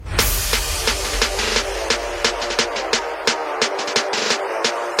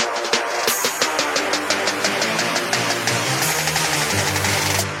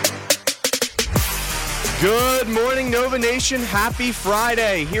Villanova Nation, happy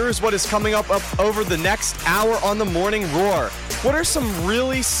Friday. Here is what is coming up over the next hour on the Morning Roar. What are some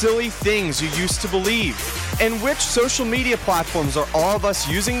really silly things you used to believe? And which social media platforms are all of us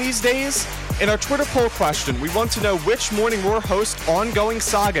using these days? In our Twitter poll question, we want to know which Morning Roar host ongoing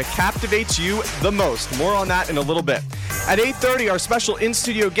saga captivates you the most. More on that in a little bit. At 8:30, our special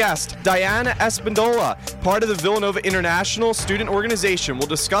in-studio guest, Diana Espindola, part of the Villanova International Student Organization, will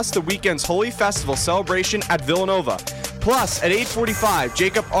discuss the weekend's Holy Festival celebration at Villanova. Plus, at 8:45,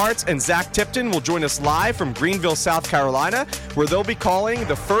 Jacob Artz and Zac Tipton will join us live from Greenville, South Carolina, where they'll be calling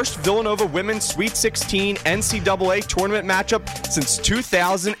the first Villanova Women's Sweet 16 NCAA tournament matchup since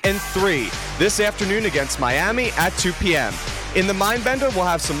 2003, this afternoon against Miami at 2 p.m. In the Mindbender, we'll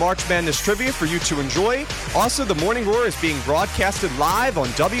have some March Madness trivia for you to enjoy. Also, the Morning Roar is being broadcasted live on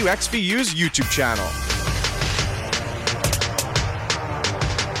WXVU's YouTube channel.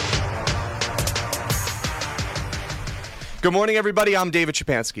 Good morning, everybody. I'm David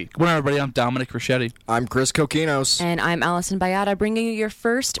Shapansky. Good morning, everybody. I'm Dominic Ricchetti. I'm Chris Kokinos. And I'm Allison Bayata, bringing you your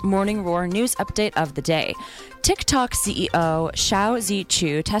first Morning Roar news update of the day. TikTok CEO Xiao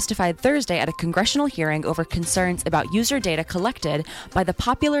Zichu testified Thursday at a congressional hearing over concerns about user data collected by the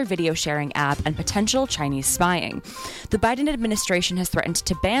popular video sharing app and potential Chinese spying. The Biden administration has threatened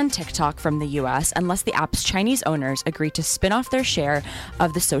to ban TikTok from the U.S. unless the app's Chinese owners agree to spin off their share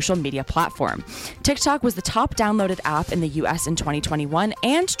of the social media platform. TikTok was the top downloaded app in the U.S. in 2021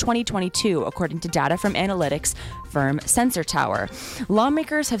 and 2022, according to data from analytics firm Sensor Tower.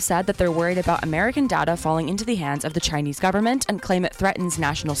 Lawmakers have said that they're worried about American data falling into the hands of the Chinese government and claim it threatens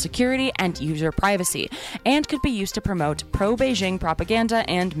national security and user privacy and could be used to promote pro-Beijing propaganda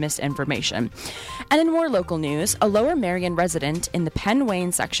and misinformation. And in more local news, a Lower Merion resident in the Penn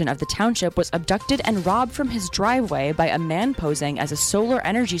Wayne section of the township was abducted and robbed from his driveway by a man posing as a solar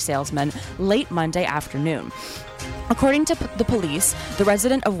energy salesman late Monday afternoon. According to the police, the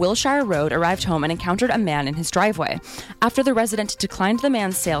resident of Wilshire Road arrived home and encountered a man in his driveway. After the resident declined the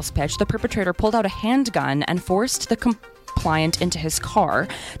man's sales pitch, the perpetrator pulled out a handgun and forced the compliant into his car,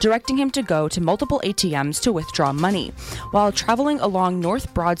 directing him to go to multiple ATMs to withdraw money. While traveling along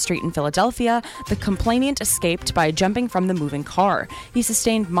North Broad Street in Philadelphia, the complainant escaped by jumping from the moving car. He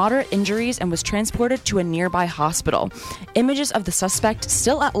sustained moderate injuries and was transported to a nearby hospital. Images of the suspect,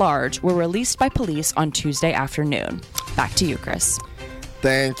 still at large, were released by police on Tuesday afternoon. Back to you, Chris.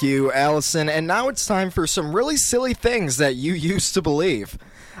 Thank you, Allison. And now it's time for some really silly things that you used to believe.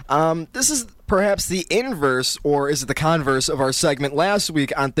 This is perhaps the inverse, or is it the converse, of our segment last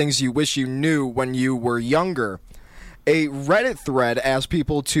week on things you wish you knew when you were younger. A Reddit thread asked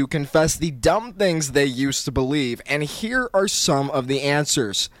people to confess the dumb things they used to believe, and here are some of the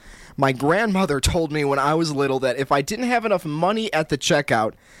answers. My grandmother told me when I was little that if I didn't have enough money at the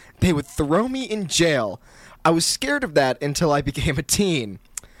checkout, they would throw me in jail. I was scared of that until I became a teen.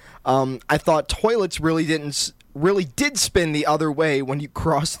 I thought toilets really did spin the other way when you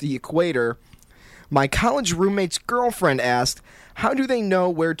crossed the equator. My college roommate's girlfriend asked, how do they know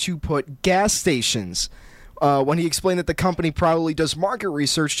where to put gas stations? When he explained that the company probably does market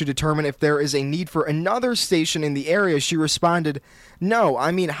research to determine if there is a need for another station in the area, she responded, no,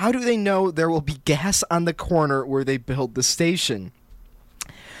 I mean, how do they know there will be gas on the corner where they build the station?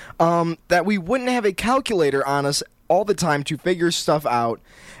 That we wouldn't have a calculator on us all the time to figure stuff out.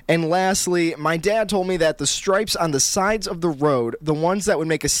 And lastly, my dad told me that the stripes on the sides of the road, the ones that would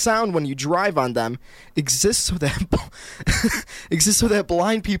make a sound when you drive on them, exist so that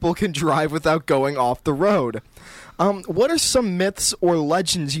blind people can drive without going off the road. What are some myths or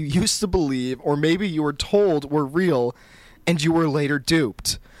legends you used to believe, or maybe you were told were real and you were later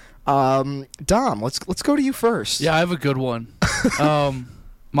duped? Dom, let's go to you first. Yeah, I have a good one.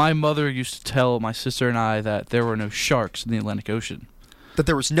 My mother used to tell my sister and I that there were no sharks in the Atlantic Ocean. That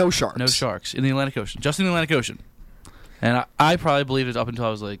there was no sharks? No sharks in the Atlantic Ocean. Just in the Atlantic Ocean. And I probably believed it up until I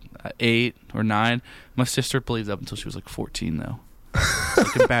was like 8 or 9. My sister believed it up until she was like 14, though.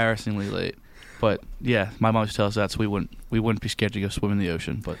 Like embarrassingly late. But yeah, my mom used to tell us that so we wouldn't be scared to go swim in the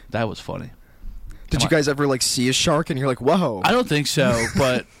ocean. But that was funny. Did you guys ever like see a shark and you're like, whoa? I don't think so.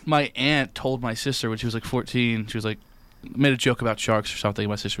 But my aunt told my sister when she was like 14, she was like, made a joke about sharks or something.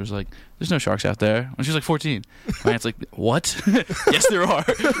 My sister was like, there's no sharks out there. When she was like 14. My aunt's like, what? Yes, there are.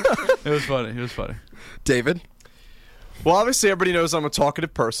 It was funny. David? Well, obviously, everybody knows I'm a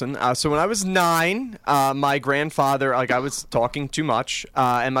talkative person. So when I was 9, my grandfather, I was talking too much,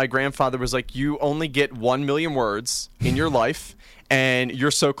 and my grandfather was like, you only get 1 million words in your life, and you're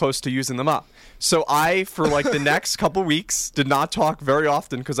so close to using them up. So I, for like the next couple weeks, did not talk very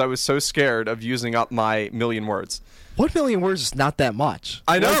often because I was so scared of using up my million words. 1 million words is not that much.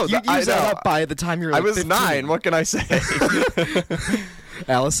 I know. Like, you use that up by the time you're like I was 15. 9. What can I say?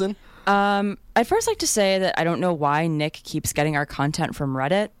 Allison? I'd first like to say that I don't know why Nick keeps getting our content from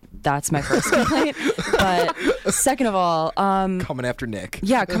Reddit. That's my first complaint. But second of all, Coming after Nick.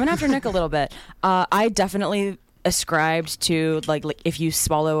 yeah, coming after Nick a little bit. I definitely ascribed to like if you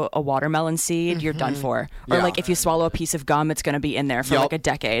swallow a watermelon seed, you're done for. Or Yeah. like if you swallow a piece of gum, it's going to be in there for Yup. like a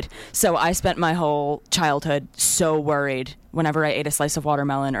decade. So I spent my whole childhood so worried whenever I ate a slice of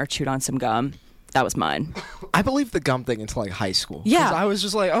watermelon or chewed on some gum. That was mine. I believe the gum thing until like high school. Yeah. 'Cause I was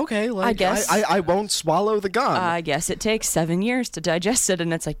just like, okay, like I guess. I won't swallow the gum. I guess it takes 7 years to digest it,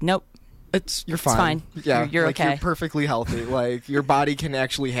 and it's like, nope. You're fine. fine. Yeah, You're like, okay. You're perfectly healthy. Like your body can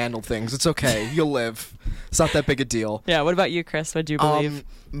actually handle things. It's okay. You'll live. It's not that big a deal. Yeah, what about you, Chris? What do you believe?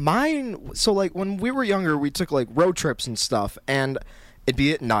 Mine. So like when we were younger, we took like road trips and stuff, and it'd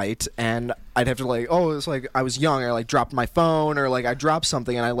be at night, and I'd have to like, it's like I was young. I like dropped my phone, or like I dropped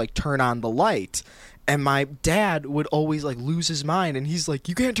something, and I like turn on the light. And my dad would always like lose his mind, and he's like,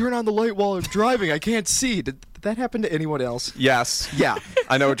 "You can't turn on the light while I'm driving. I can't see." Did that happen to anyone else? Yes. Yeah.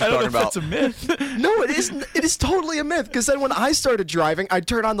 I know what you're talking about. That's a myth. No, it isn't. It is totally a myth. Because then when I started driving, I'd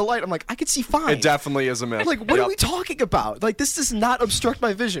turn on the light. I'm like, I can see fine. It definitely is a myth. Like, what are we talking about? Like, this does not obstruct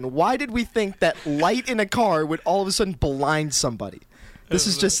my vision. Why did we think that light in a car would all of a sudden blind somebody? This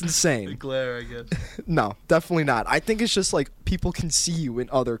is just insane. Glare, I guess. No, definitely not. I think it's just like people can see you in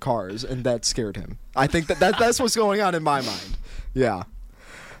other cars, and that scared him. I think that's what's going on in my mind. Yeah.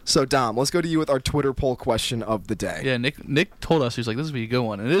 So, Dom, let's go to you with our Twitter poll question of the day. Yeah, Nick told us, he's like, this is a good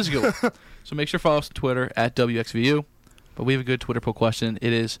one, and it is a good one. So make sure to follow us on Twitter at WXVU. But we have a good Twitter poll question.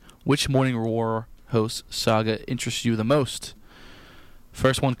 It is, which Morning Roar host saga interests you the most?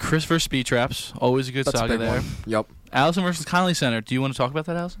 First one, Chris vs. Speed Traps. Always a good That's a saga big there. one. Yep. Allison versus Connolly Center. Do you want to talk about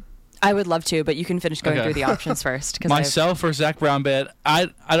that, Allison? I would love to, but you can finish going Okay. through the options first. 'Cause Myself or Zach Brown Bed. I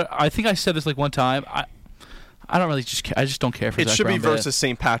think I said this like one time. I don't really I just don't care for It Zach should be Brown Bed. versus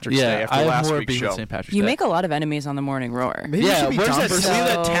St. Patrick's Day Yeah, after I have last more week's beef with show. St. Patrick's you Day. make a lot of enemies on the Morning Roar. Maybe it Yeah, should be where's Dom that? versus- See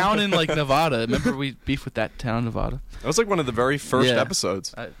that So- town in like Nevada? Remember we beefed with that town in Nevada? That was like one of the very first Yeah.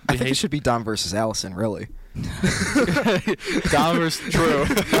 episodes. I think it should be Dom versus Allison, really. Dom versus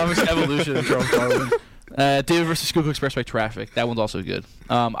Evolution and Charles Darwin. David versus Schuylkill Expressway Traffic. That one's also good.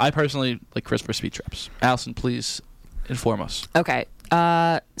 I personally like Chris versus Speed Traps. Allison, please inform us. Okay.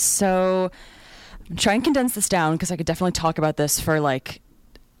 So try and condense this down because I could definitely talk about this for like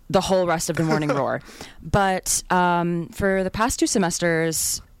the whole rest of the Morning Roar. But for the past 2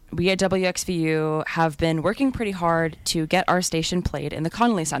 semesters, we at WXVU have been working pretty hard to get our station played in the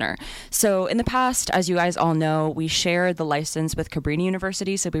Connolly Center. So in the past, as you guys all know, we shared the license with Cabrini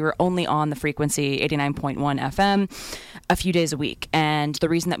University, so we were only on the frequency 89.1 FM a few days a week. And the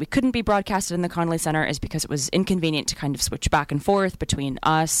reason that we couldn't be broadcasted in the Connolly Center is because it was inconvenient to kind of switch back and forth between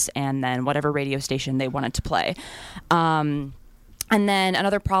us and then whatever radio station they wanted to play. And then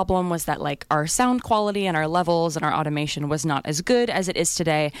another problem was that like our sound quality and our levels and our automation was not as good as it is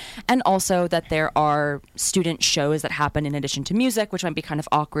today. And also that there are student shows that happen in addition to music, which might be kind of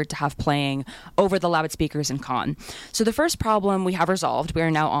awkward to have playing over the loudspeakers in con. So the first problem we have resolved. We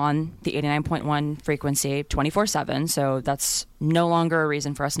are now on the 89.1 frequency 24/7. So that's no longer a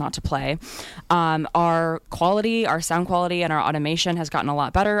reason for us not to play. Our quality, our sound quality, and our automation has gotten a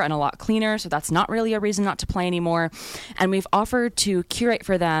lot better and a lot cleaner, so that's not really a reason not to play anymore. And we've offered to curate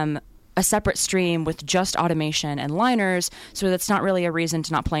for them a separate stream with just automation and liners, so that's not really a reason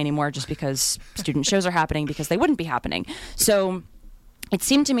to not play anymore just because student shows are happening, because they wouldn't be happening. So it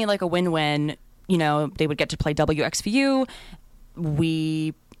seemed to me like a win-win. You know, they would get to play WXVU.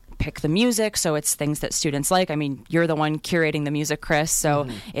 We pick the music, so it's things that students like. I mean, you're the one curating the music, Chris, so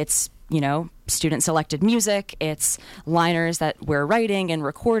it's, you know, student selected music, it's liners that we're writing and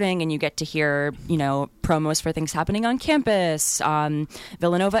recording, and you get to hear, you know, promos for things happening on campus,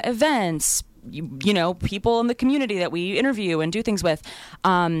 Villanova events, you know, people in the community that we interview and do things with.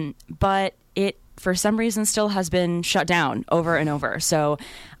 But it, for some reason, still has been shut down over and over. So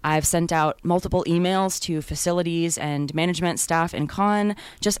I've sent out multiple emails to facilities and management staff in con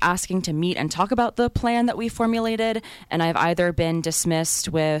just asking to meet and talk about the plan that we formulated. And I've either been dismissed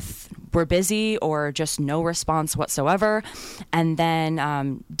with we're busy or just no response whatsoever. And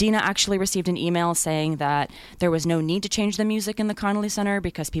then Dina actually received an email saying that there was no need to change the music in the Connolly Center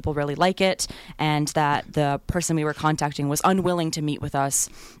because people really like it, and that the person we were contacting was unwilling to meet with us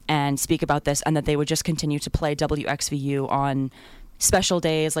and speak about this, and that they would just continue to play WXVU on special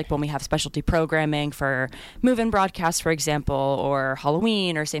days, like when we have specialty programming for move-in broadcasts, for example, or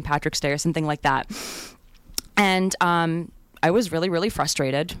Halloween or St. Patrick's Day or something like that. And I was really, really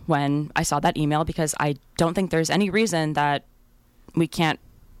frustrated when I saw that email, because I don't think there's any reason that we can't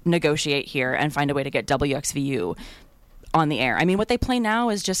negotiate here and find a way to get WXVU on the air. I mean, what they play now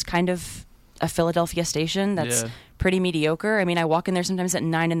is just kind of a Philadelphia station that's pretty mediocre. I mean, I walk in there sometimes at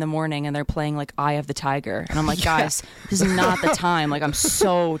 9 a.m. and they're playing like Eye of the Tiger. And I'm like, guys, this is not the time. Like, I'm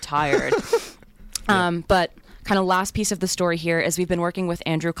so tired. But kind of last piece of the story here is we've been working with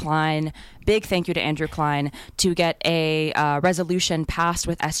Andrew Klein. Big thank you to Andrew Klein to get a resolution passed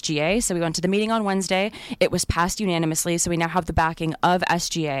with SGA. So we went to the meeting on Wednesday. It was passed unanimously. So we now have the backing of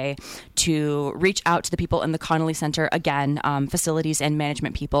SGA to reach out to the people in the Connolly Center, again, facilities and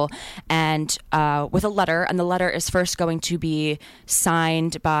management people, and with a letter. And the letter is first going to be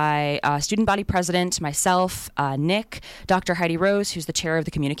signed by student body president, myself, Nick, Dr. Heidi Rose, who's the chair of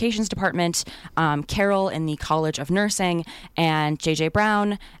the communications department, Carol in the College of Nursing, and JJ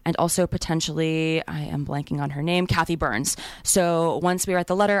Brown, and also potentially, I am blanking on her name, Kathy Burns. So once we write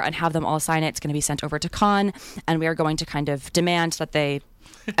the letter and have them all sign it, it's going to be sent over to Con, and we are going to kind of demand that they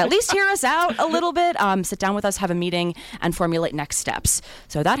at least hear us out a little bit, sit down with us, have a meeting, and formulate next steps.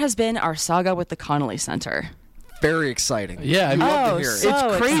 So that has been our saga with the Connolly Center. Very exciting. Yeah, I mean, love to hear it. So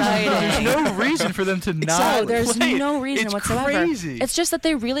it's crazy. exciting. There's no reason for them to not. So there's play it. no reason It's whatsoever. Crazy. It's just that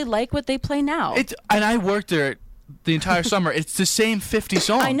they really like what they play now. And I worked there the entire summer. It's the same 50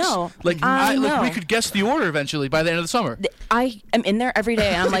 songs. I know. Like, I know. like we could guess the order eventually by the end of the summer. I am in there every day,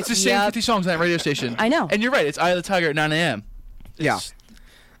 and I'm like, It's the same 50 songs on that radio station. I know. And you're right. It's Eye of the Tiger at 9 a.m. Yeah.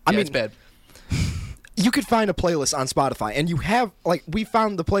 I mean, it's bad. You could find a playlist on Spotify, and you have, like, we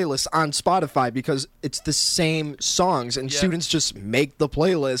found the playlist on Spotify because it's the same songs, and students just make the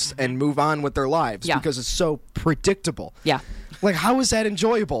playlist and move on with their lives because it's so predictable. Yeah. Like, how is that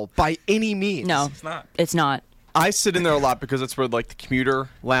enjoyable by any means? No, it's not. I sit in there a lot because that's where like the commuter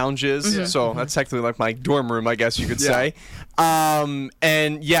lounge is. So that's technically like my dorm room, I guess you could say.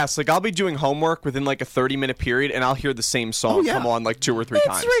 And yes, like I'll be doing homework within like a 30-minute period, and I'll hear the same song come on like 2 or 3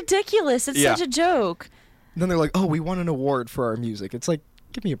 times. It's ridiculous. It's such a joke. And then they're like, oh, we won an award for our music. It's like,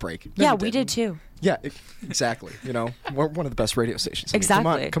 give me a break. No, Yeah, you we didn't. did too. Yeah, exactly. You know, we're one of the best radio stations. I mean,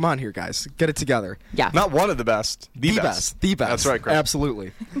 Exactly. come on here, guys. Get it together. Yeah. Not one of the best. The best. The best. That's right, Greg.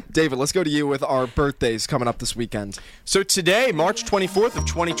 Absolutely. David, let's go to you with our birthdays coming up this weekend. So today, March 24th of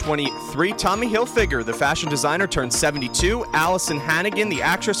 2023, Tommy Hilfiger, the fashion designer, turned 72, Allison Hannigan, the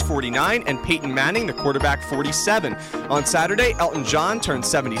actress, 49, and Peyton Manning, the quarterback, 47. On Saturday, Elton John turned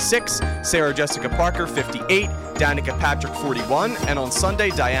 76, Sarah Jessica Parker, 58, Danica Patrick, 41, and on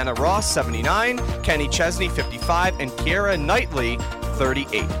Sunday, Diana Ross, 79, Kenny Chesney, 55, and Keira Knightley,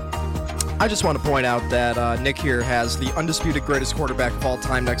 38. I just want to point out that Nick here has the undisputed greatest quarterback of all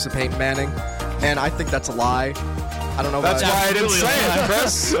time next to Peyton Manning, and I think that's a lie. I don't know. That's why I didn't say it,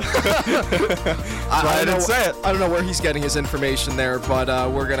 Chris. I didn't say it. I don't know where he's getting his information there, but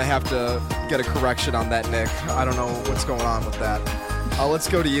we're going to have to get a correction on that, Nick. I don't know what's going on with that. Let's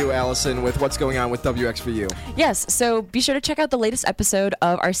go to you, Allison, with what's going on with WXVU. Yes, so be sure to check out the latest episode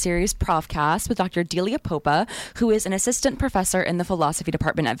of our series Profcast with Dr. Delia Popa, who is an assistant professor in the philosophy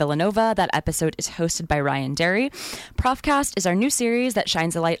department at Villanova. That episode is hosted by Ryan Derry. Profcast is our new series that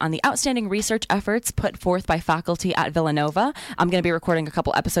shines a light on the outstanding research efforts put forth by faculty at Villanova. I'm going to be recording a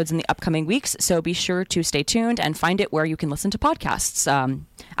couple episodes in the upcoming weeks, so be sure to stay tuned and find it where you can listen to podcasts.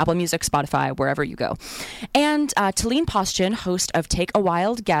 Apple Music, Spotify, wherever you go. And Talene Postjan, host of Take a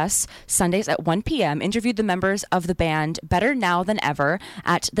Wild Guess, Sundays at 1 p.m., interviewed the members of the band Better Now Than Ever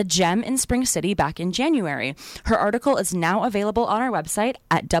at the Gem in Spring City back in January. Her article is now available on our website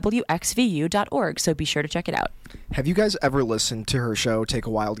at wxvu.org, so be sure to check it out. Have you guys ever listened to her show, Take a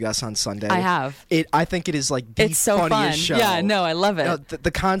Wild Guess, on Sunday? I have. I think it is like the It's so funniest fun. show. Yeah, no, I love it.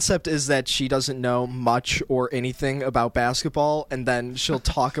 The concept is that she doesn't know much or anything about basketball, and then she'll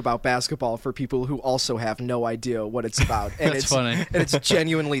talk about basketball for people who also have no idea what it's about. And That's it's funny. And it's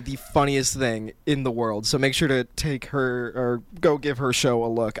genuinely the funniest thing in the world. So make sure to take her or go give her show a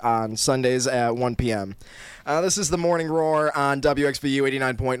look on Sundays at 1 p.m. This is the Morning Roar on WXVU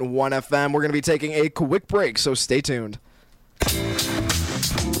 89.1 FM. We're going to be taking a quick break, so stay tuned.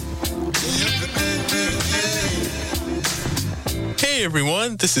 Hey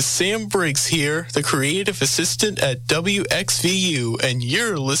everyone, this is Sam Briggs here, the creative assistant at WXVU, and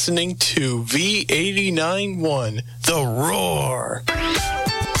you're listening to V89.1, The Roar.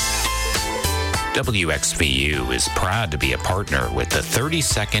 WXVU is proud to be a partner with the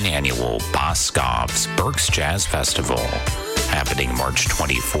 32nd annual Boscov's Berks Jazz Festival, happening March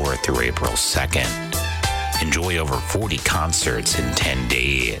 24th through April 2nd. Enjoy over 40 concerts in 10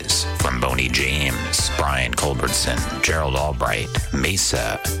 days from Boney James, Brian Culbertson, Gerald Albright,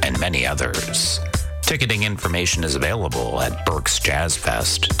 Mesa, and many others. Ticketing information is available at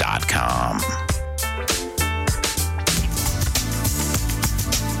berksjazzfest.com.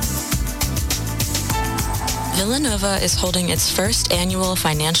 Villanova is holding its first annual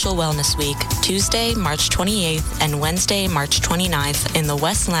Financial Wellness Week, Tuesday, March 28th and Wednesday, March 29th in the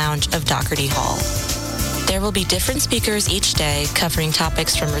West Lounge of Doherty Hall. There will be different speakers each day covering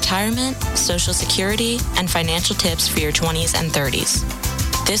topics from retirement, Social Security, and financial tips for your 20s and 30s.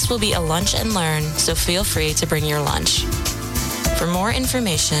 This will be a lunch and learn, so feel free to bring your lunch. For more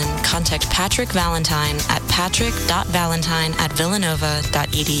information, contact Patrick Valentine at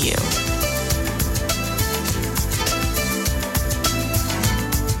patrick.valentine@villanova.edu.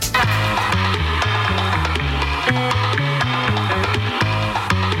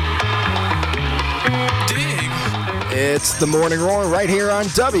 It's the Morning Roar right here on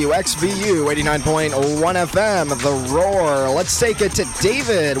WXVU 89.1 FM, The Roar. Let's take it to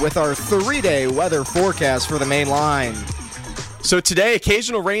David with our 3-day weather forecast for the main line. So today,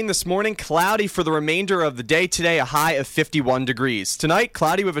 occasional rain this morning, cloudy for the remainder of the day today, a high of 51 degrees. Tonight,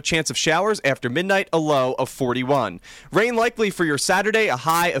 cloudy with a chance of showers after midnight, a low of 41. Rain likely for your Saturday, a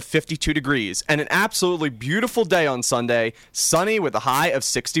high of 52 degrees. And an absolutely beautiful day on Sunday, sunny with a high of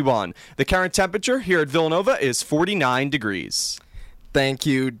 61. The current temperature here at Villanova is 49 degrees. Thank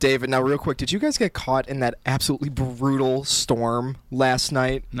you, David. Now, real quick, did you guys get caught in that absolutely brutal storm last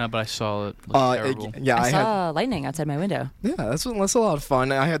night? No, but I saw it. It was terrible. Yeah, I saw lightning outside my window. Yeah, that's a lot of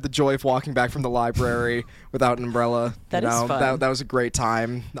fun. I had the joy of walking back from the library without an umbrella. That is fun. That was a great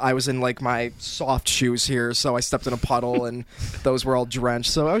time. I was in like my soft shoes here, so I stepped in a puddle, and those were all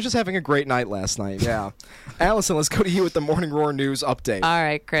drenched. So I was just having a great night last night. Yeah, Allison, let's go to you with the Morning Roar News update. All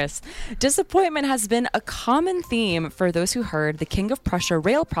right, Chris. Disappointment has been a common theme for those who heard the King of Prussia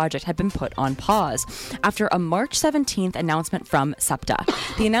rail project had been put on pause after a March 17th announcement from SEPTA.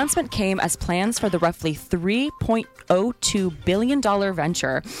 The announcement came as plans for the roughly $3.02 billion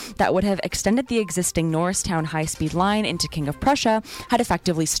venture that would have extended the existing Norristown high-speed line into King of Prussia had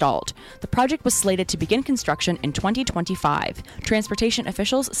effectively stalled. The project was slated to begin construction in 2025. Transportation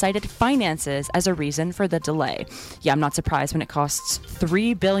officials cited finances as a reason for the delay. Yeah, I'm not surprised when it costs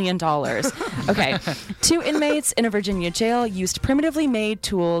 $3 billion. Okay, 2 inmates in a Virginia jail used primitively made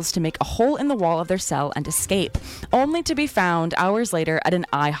tools to make a hole in the wall of their cell and escape, only to be found hours later at an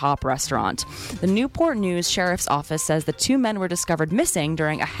IHOP restaurant. The Newport News Sheriff's Office says the 2 men were discovered missing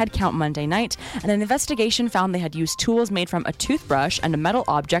during a head count Monday night, and an investigation found they had used tools made from a toothbrush and a metal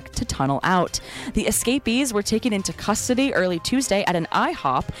object to tunnel out. The escapees were taken into custody early Tuesday at an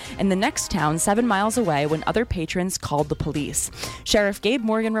IHOP in the next town 7 miles away when other patrons called the police. Sheriff Gabe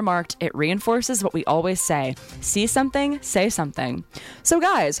Morgan remarked, "It reinforces what we always say. See something, say something." So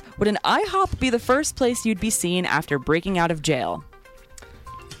guys, would an IHOP be the first place you'd be seen after breaking out of jail?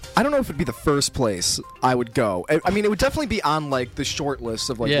 I don't know if it'd be the first place I would go. I mean, it would definitely be on like the short list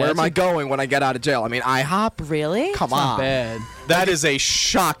of like, Yeah, where am I going when I get out of jail? I mean, IHOP? Really? Come Not on. bad. That is a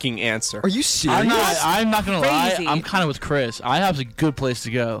shocking answer. Are you serious? I'm not gonna lie. Crazy. I'm kind of with Chris. IHOP's a good place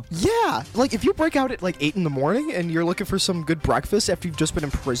to go. Yeah, like if you break out at like 8 in the morning and you're looking for some good breakfast after you've just been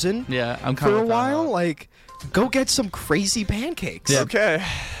in prison Yeah, I'm kind for of a while, like go get some crazy pancakes. Yeah. Okay.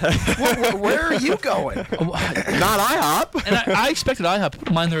 Where are you going? Not IHOP. And I expected IHOP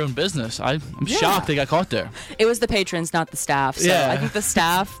to mind their own business. I'm shocked they got caught there. It was the patrons, not the staff. So Yeah. I think the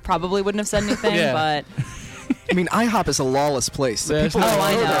staff probably wouldn't have said anything, Yeah. but I mean, IHOP is a lawless place. The Yeah, people it's that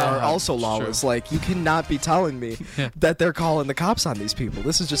not- go I there know. are also It's lawless. true. Like, you cannot be telling me that they're calling the cops on these people.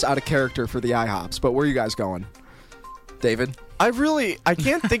 This is just out of character for the IHOPs. But where are you guys going? David? I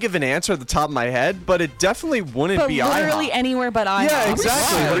can't think of an answer at the top of my head, but it definitely wouldn't be literally IHOP. anywhere but IHOP. Yeah,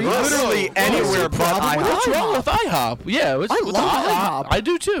 exactly. Why? Literally anywhere but problem with IHOP. What's wrong with IHOP? Yeah, I love IHOP. I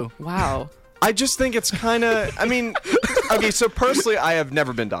do too. Wow. I just think it's kind of. I mean, okay. So personally, I have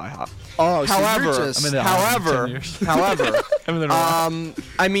never been to IHOP. Oh, so However, you're just... I'm in the IHOP 10 years. however,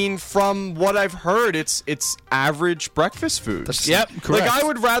 I mean, from what I've heard, it's average breakfast food. Yep, correct. Like I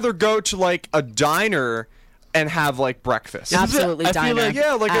would rather go to like a diner and have like breakfast. Absolutely, I feel diner. like-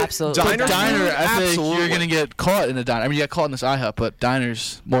 Yeah, like Absolutely. a diner. Diner, I feel like Absolutely. you're gonna get caught in a diner. I mean, you got caught in this IHOP, but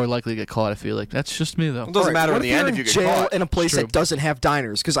diners more likely to get caught. I feel like that's just me though. It doesn't matter what in the if end you're if you in get jail caught. in a place True. that doesn't have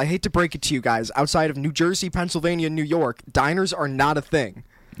diners? Because I hate to break it to you guys, outside of New Jersey, Pennsylvania, and New York, diners are not a thing.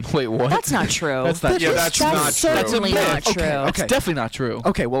 Wait, what? That's not true. That's not Yeah, true. that's not true. certainly That's a not myth. true. Okay. It's definitely not true.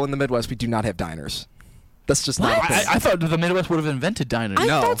 Okay, well, in the Midwest, we do not have diners. That's just not a thing. I thought the Midwest would have invented diners. I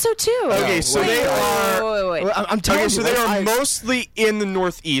thought so too. Okay, so they are. Wait. Well, I'm telling Okay, so you, they like, are mostly in the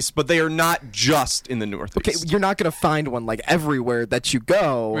Northeast, but they are not just in the Northeast. Okay, you're not gonna find one like everywhere that you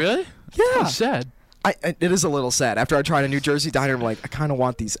go. Really? Yeah. That's sad. It is a little sad. After I tried a New Jersey diner, I'm like, I kind of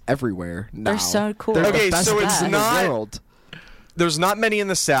want these everywhere now. They're so cool. They're Okay, the best so it's in the not- world. There's not many in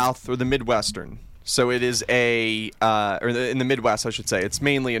the South or the Midwestern. So it is in the Midwest, I should say. It's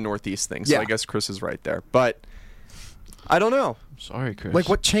mainly a Northeast thing. So Yeah. I guess Chris is right there. But I don't know. Sorry, Chris. Like,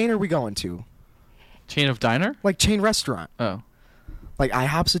 what chain are we going to? Chain of diner? Like chain restaurant. Oh. Like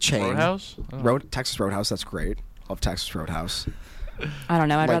IHOP's a chain. Roadhouse? Oh. Texas Roadhouse. That's great. Love Texas Roadhouse. I don't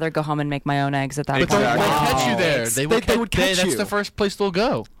know. I'd Like- rather go home and make my own eggs at that But point. they'll- They'll Wow. catch you there. They would catch That's you. the first place they'll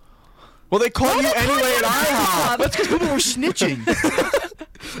go. Well, they caught you anyway at IHOP. That's because people were snitching.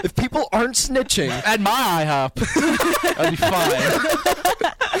 If people aren't snitching, At my IHOP. I'd be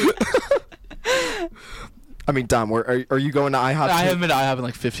fine. I mean, Dom, are you going to IHOP? I too? haven't been to IHOP in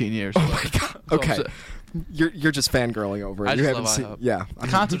like 15 years. Oh my god. Okay. You're just fangirling over it. I You just haven't love seen. IHOP. Yeah. The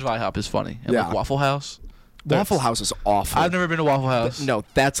concept of IHOP is funny. And Yeah. like Waffle House. Waffle House is awful. I've never been to Waffle House. No,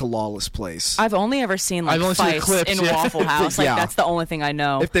 that's a lawless place. I've only ever seen like I've only seen fights clips, in yeah. Waffle House. Like Yeah. that's the only thing I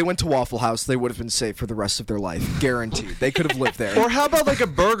know. If they went to Waffle House, they would have been safe for the rest of their life, guaranteed. They could have lived there. Or how about like a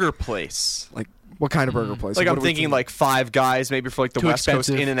burger place? Like, what kind of burger place? Like What I'm are we thinking like Five Guys, maybe for like the Too West Coast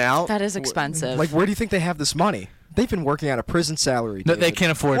expensive. In and Out. That is expensive. Like, where do you think they have this money? They've been working on a prison salary. No, they David.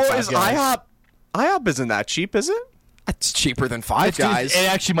 can't afford Well, Five is Guys. IHOP isn't that cheap, is it? It's cheaper than Five Guys. It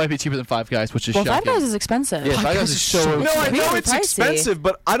actually might be cheaper than Five Guys, which is well, shocking. Five Guys is expensive. Yeah, Five Five Guys Guys is is so so No, I expensive. know Really it's pricey. expensive,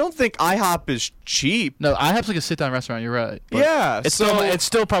 but I don't think IHOP is cheap. No, IHOP's like a sit-down restaurant. You're right. But Yeah, it's so-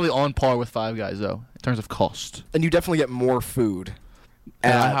 still probably on par with Five Guys though in terms of cost. And you definitely get more food.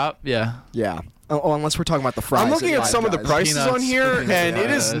 And at- IHOP, yeah. Yeah. Oh, unless we're talking about the fries. I'm looking at Five some of the Guys. prices Peanuts, on here, peanuts, and it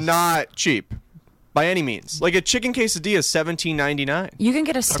is yes. not cheap by any means. Like a chicken quesadilla is $17.99. You can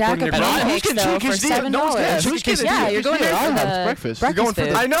get a stack According of to Brian. pancakes Who's getting though chicken for quesadilla? $7. No one's getting chicken quesadilla. Yeah, you're going there I for have the breakfast. You're going for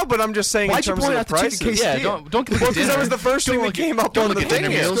food. the- I know, but I'm just saying Why'd in you terms point of out the the chicken prices. quesadilla? Yeah, don't get Well, because that was the first thing that came up on the look at dinner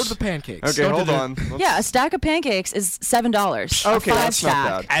thing. meals. Let's go to the pancakes. Okay, Don't hold do on. Yeah, a stack of pancakes is $7. Okay, a five that's not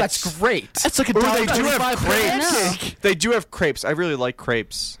stack. bad. That's great. That's like a Ooh, dollar they do have 25 crepes. pancake. They do have crepes. I really like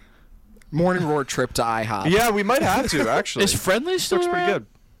crepes. Morning roar trip to IHOP. Yeah, we might have to actually. Is Friendly's still Looks pretty around?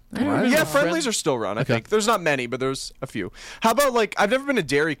 good. Right. Yeah, Friendlies are still around. I Okay. think there's not many, but there's a few. How about like I've never been to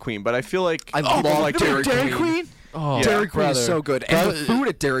Dairy Queen, but I feel like I love like Dairy Queen. Oh, Yeah. Dairy Queen is brother. so good, and the Brother- food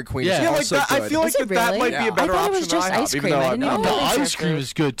at Dairy Queen Yeah. is Yeah, like also that. good. I feel like Is it that really? might be Yeah. a better I thought it option was just than IHOP, ice even cream. though I I've didn't not even The know been. they ice served cream food.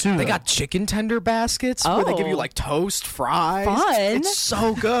 is good too. They though. got chicken tender baskets where they give you Oh. like toast, fries. Fun. It's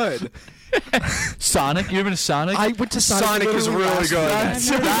so good. Sonic. You ever been to Sonic? I went to Sonic. Sonic is literally really last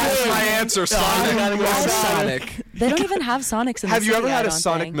good. week. That's my answer. I Sonic. gotta go Love to Sonic. They don't even have Sonics in the Have you city, ever had I a don't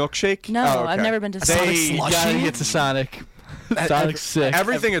Sonic think. milkshake? No, Oh, I've okay. never been to They- Sonic. You Slushy? gotta get to Sonic. Sonic's sick.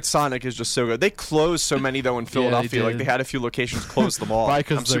 Everything at Sonic is just so good. They closed so many though in Philadelphia. Like did. they had a few locations close them all. Why?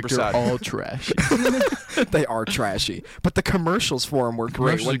 Because I'm super they're sad. all trash. They are trashy, but the commercials for them were great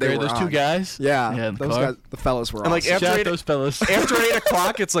Commercials when are they great. were Those two on. guys. Yeah, in the those car. guys, the fellas were And, like, awesome. after Shout out eight- those fellas. After 8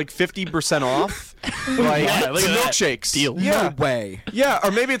 o'clock, it's like 50% off. Like Yeah, look the at that milkshakes. deal. Yeah, No way. yeah,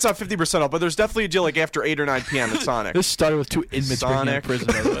 or maybe it's not 50% off, but there's definitely a deal like after 8 or 9 p.m. at Sonic. This started with two inmates breaking out Sonic. of prison.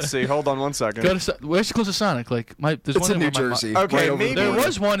 By the way. Let's see. Hold on one second. Go to where's the closest Sonic? Like there's It's one in New where my Jersey. Okay, right over maybe- the There border.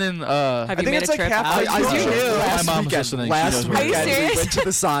 was one in. Have I you think made it's a like trip halfway out? through. I Yeah. did. My Last mom was weekend. listening. She Last knows weekend where it is. we serious? went to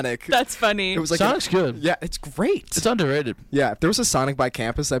the Sonic. That's funny. It was like Sonic's good. Yeah, it's great. It's underrated. Yeah, if there was a Sonic by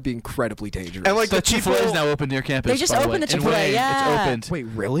campus, that'd be incredibly dangerous. And like The the Chick-fil-A is people. now open near campus. They just by the opened way. the In Chick-fil-A, Wayne, yeah. It's opened. wait,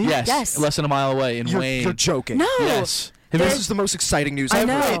 really? Yes. Yes. Less than a mile away in Wayne. You're joking. No. Yes. This is the most exciting news I I've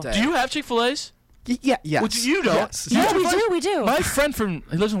know. heard Wait, today. Do you have Chick-fil-A's? Yeah, yes. Well, you don't. Yes. Yeah, we do. My friend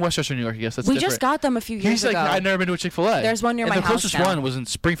he lives in Westchester, New York. I guess that's We different. just got them a few years He's like, ago. I've never been to a Chick-fil-A. There's one near and my the house closest now. one was in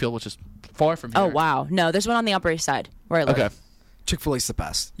Springfield, which is far from here. Oh wow, no, there's one on the Upper East Side where I live. Okay. Chick-fil-A's the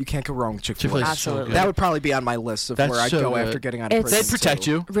best. You can't go wrong with Chick-fil-A. Chick-fil-A's Absolutely. so good. That would probably be on my list of That's where I'd so go good. after getting out of It's- prison. They protect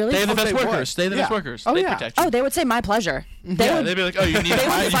too. you. Really? They have the Oh, best they would. workers. They have the best Yeah. workers. Oh, They yeah. protect you. Oh, they would say my pleasure. They Yeah, would. they'd be like, oh, you need They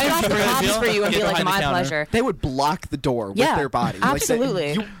would fight off the cops for you and be like, my pleasure. They would block the door with Yeah, their body.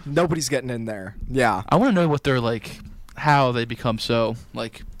 absolutely. Nobody's getting in there. Yeah. I want to know what they're like, how they become so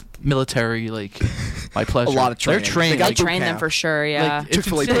like military, like my pleasure. A lot of training. They're trained. They got They like, boot train them camp. for sure. Yeah. Like, it's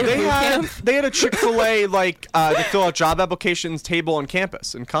Chick-fil-A insane. boot They camp. had a Chick-fil-A like to fill out job applications table on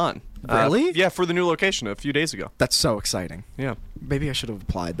campus in Con. Really? Yeah, for the new location a few days ago. That's so exciting. Yeah. Maybe I should have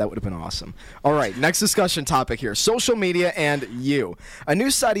applied. That would have been awesome. All right, next discussion topic here. Social media and you. A new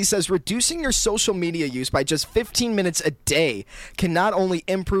study says reducing your social media use by just 15 minutes a day can not only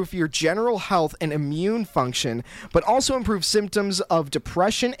improve your general health and immune function, but also improve symptoms of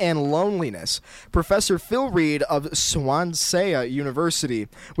depression and loneliness. Professor Phil Reed of Swansea University,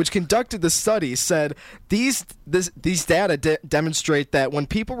 which conducted the study, said these data demonstrate that when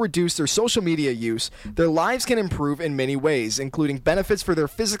people reduce their social media use, their lives can improve in many ways, including benefits for their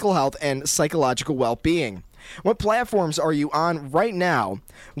physical health and psychological well-being. What platforms are you on right now?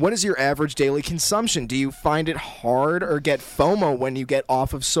 What is your average daily consumption? Do you find it hard or get FOMO when you get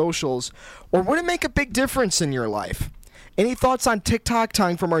off of socials? Or would it make a big difference in your life? Any thoughts on TikTok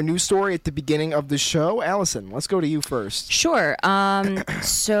tying from our news story at the beginning of the show? Allison, let's go to you first. Sure.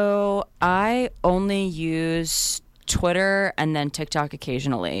 So I only use Twitter and then TikTok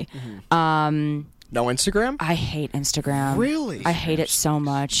occasionally. No Instagram? I hate Instagram. Really? I hate it so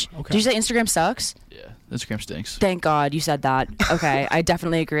much. Okay. Did you say Instagram sucks? Yeah, Instagram stinks. Thank God you said that. Okay, I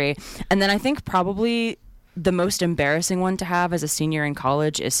definitely agree. And then I think probably the most embarrassing one to have as a senior in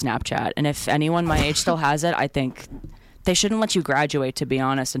college is Snapchat. And if anyone my age still has it, I think they shouldn't let you graduate, to be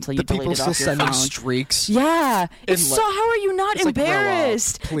honest, until you delete People it still off your sending phone. streaks. Yeah. It's In, so how are you not it's like, grow up,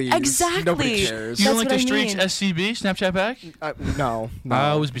 embarrassed? please. Exactly. Nobody cares. You That's don't like what the I streaks mean. SCB, Snapchat back? No. I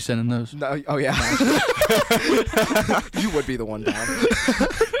always be sending those. No, oh, yeah. You would be the one, Dom.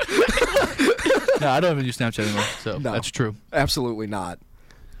 No, I don't even use Snapchat anymore, so No. that's true. Absolutely not.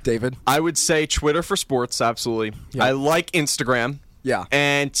 David? I would say Twitter for sports, absolutely. Yeah. I like Instagram. Yeah.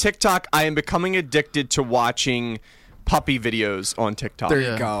 And TikTok, I am becoming addicted to watching puppy videos on TikTok. There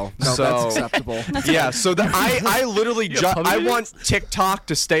Yeah. you go. No, So- that's acceptable. Yeah, so I literally puppy I videos? want TikTok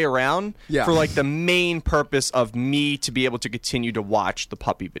to stay around Yeah. for like the main purpose of me to be able to continue to watch the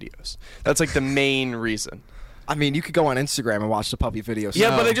puppy videos. That's like the main reason. I mean, you could go on Instagram and watch the puppy videos.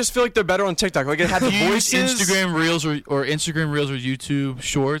 Yeah, but I just feel like they're better on TikTok. Like it had the Do you use voices. Instagram Reels or Instagram Reels or YouTube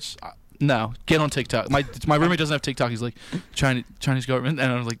Shorts? No, get on TikTok. My roommate doesn't have TikTok. He's like Chinese government,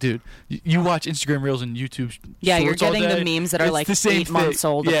 and I was like, dude, you watch Instagram Reels and YouTube. Yeah, you're Shorts all getting the day. memes that are It's like the same 8 months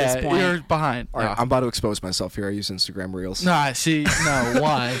old yeah, at this point. You're behind. All right, I'm about to expose myself here. I use Instagram Reels. Nah, see, no,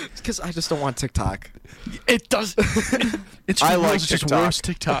 why? Because I just don't want TikTok. It does. It's I Reels, like it's just TikTok. worse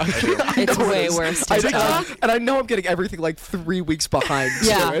TikTok. It's know it way is. worse. I TikTok. know, and I know I'm getting everything like 3 weeks behind. too,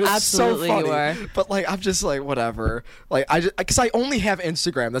 Yeah, and it's absolutely so you funny. are. But like, I'm just like, whatever. Like, because I only have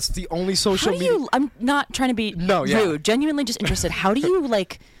Instagram. That's the only social How do media. you? I'm not trying to be No, yeah. rude. Genuinely, just interested. How do you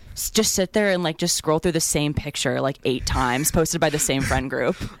like just sit there and like just scroll through the same picture like 8 times posted by the same friend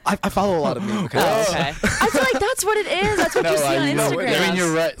group? I follow a lot of meme accounts. Oh, okay. I feel like that's what it is. That's what you see on Instagram. I mean,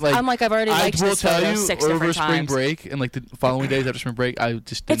 you're right. Like, I'm like, I've already liked I will this tell photo you, 6 over different spring times. break and like the following days after spring break, I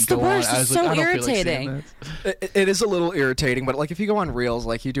just didn't It's the go worst. on. I It's was like, so I don't feel like seeing irritating. that. It is a little irritating, but like if you go on Reels,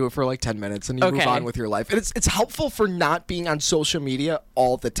 like you do it for like 10 minutes and you move Okay. on with your life. And it's helpful for not being on social media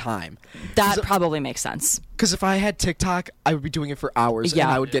all the time. That probably makes sense. Because if I had TikTok, I would be doing it for hours Yeah.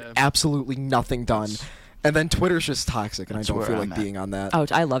 and I would get absolutely nothing done. And then Twitter's just toxic, and I don't where feel I'm like at. being on that. Oh,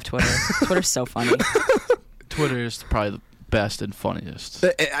 I love Twitter. Twitter's so funny. Twitter is probably the best and funniest.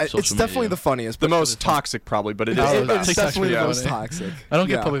 It's social definitely media. the funniest. The But most toxic, probably, but it is Oh, the best. it's TikTok's definitely the pretty most funny. toxic. I don't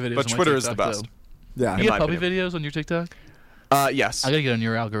get Yeah. puppy videos. But on my Twitter is the TikTok, best. Yeah. Though. In You my get puppy opinion. videos on your TikTok? Yes. I gotta get on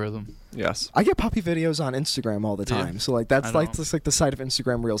your algorithm. Yes. I get puppy videos on Instagram all the Yeah. time. So like I that's know. like just like the side of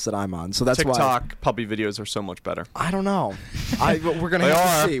Instagram Reels that I'm on. So that's why TikTok puppy videos are so much better. I don't know. We're gonna They have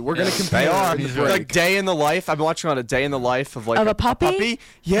are. to see. We're gonna Yeah. compare. They are. in the He's break. right. Like day in the life. I've been watching on a day in the life of like Of a puppy?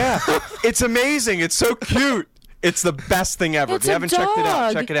 Yeah. It's amazing. It's so cute. It's the best thing ever. It's if you a haven't checked it out,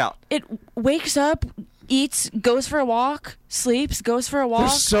 dog. check it out. It wakes up, eats, goes for a walk, sleeps, goes for a walk.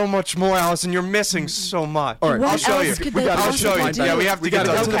 There's so much more, Allison. You're missing so much. All right, What I'll show else you. could We they gotta I'll get to the show you. mind Yeah, bender. we have to We get gotta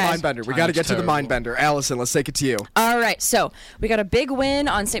to get to the Okay. mind bender. We gotta Time's get to the terrible. mind bender. Allison, let's take it to you. All right, so we got a big win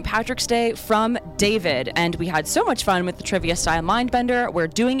on St. Patrick's Day from David, and we had so much fun with the trivia style mindbender. We're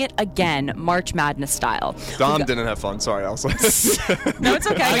doing it again, March Madness style. Dom didn't have fun. Sorry, Allison. No, it's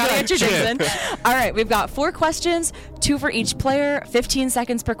okay. I gotta get your digs in. All right, we've got 4 questions, 2 for each player, 15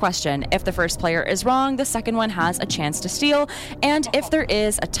 seconds per question. If the first player is wrong, the second one has a chance to steal. And if there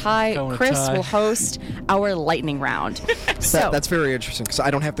is a tie, Going to Chris tie. will host our lightning round. So, That's very interesting because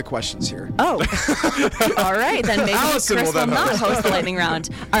I don't have the questions here. oh, all right, then maybe Allison Chris will then will not host. host the lightning round.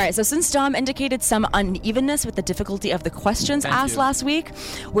 All right, so since Dom indicated some unevenness with the difficulty of the questions asked last week,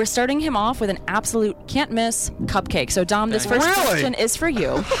 we're starting him off with an absolute can't miss cupcake. So Dom, this first Really? question is for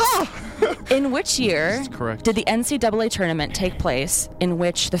you. In which year correct. did the NCAA tournament take place in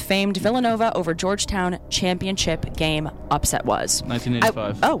which the famed Villanova over Georgetown championship game upset was?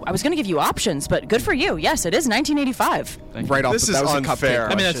 1985. I was going to give you options, but good for you. Yes, it is 1985. Right off This the is that was unfair. a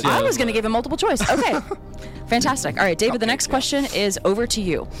cupcake I mean, that's- question. yeah. I was going to give him multiple choice. Okay. Fantastic. All right, David, the next question is over to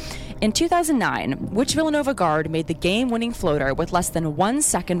you. In 2009, which Villanova guard made the game-winning floater with less than 1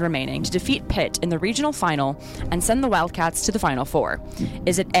 second remaining to defeat Pitt in the regional final and send the Wildcats to the Final Four?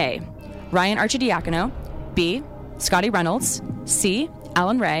 Is it A, Ryan Arcidiacono, B, Scotty Reynolds, C,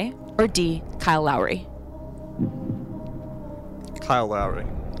 Alan Ray, or D, Kyle Lowry? Kyle Lowry.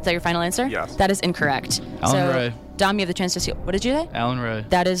 Is that your final answer? Yes. That is incorrect. Alan Ray. Dom, you have the chance to steal. What did you say? Alan Ray.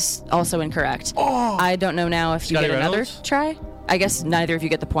 That is also incorrect. I don't know now if you Scotty get another Reynolds? try. I guess neither of you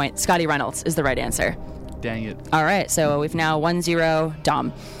get the point. Scotty Reynolds is the right answer. Dang it. All right, so we've now 1-0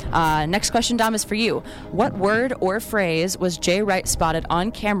 Dom. Next question, Dom, is for you. What word or phrase was Jay Wright spotted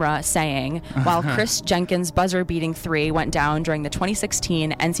on camera saying while Chris Jenkins' buzzer-beating three went down during the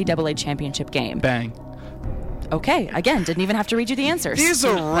 2016 NCAA championship game? Bang. Okay, again, didn't even have to read you the answers. These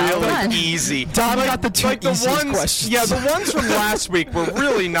are Well done. really easy. Dom got the two like the easiest ones, questions. Yeah, the ones from last week were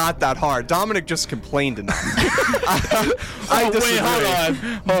really not that hard. Dominic just complained enough. I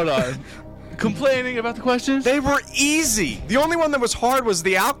disagree. Hold on. Complaining about the questions? They were easy. The only one that was hard was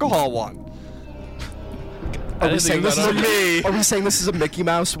the alcohol one. Are we didn't saying think this is about a me. Are we saying this is a Mickey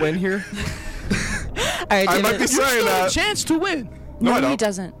Mouse win here? All right, I David. might be saying a that. chance to win. No, I he don't.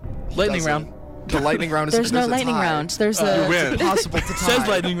 doesn't. Lightning Doesn't. round. The lightning round is There's no a lightning tie. round. There's a... You win. Possible to tie. Says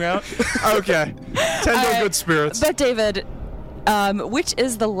lightning round. Okay. Tend All to right. good spirits. But David, which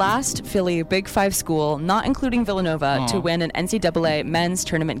is the last Philly Big Five school, not including Villanova, to win an NCAA men's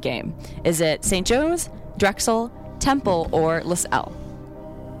tournament game? Is it St. Joe's, Drexel, Temple, or LaSalle?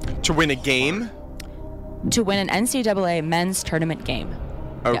 To win a game? To win an NCAA men's tournament game.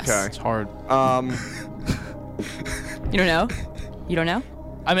 Okay. Yes. It's hard. You don't know? You don't know?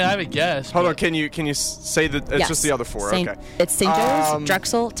 I mean, I have a guess. Hold but- on, can you say that it's Yes. just the other four? Saint- Okay. It's St. Joe's,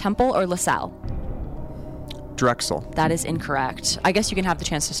 Drexel, Temple, or LaSalle. Drexel. That is incorrect. I guess you can have the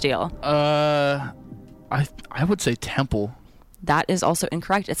chance to steal. I would say Temple. That is also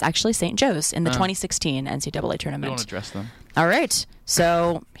incorrect. It's actually St. Joe's in the 2016 NCAA We don't tournament. address them. All right.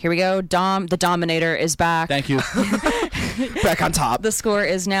 So here we go. Dom, the Dominator, is back. Thank you. Back on top. The score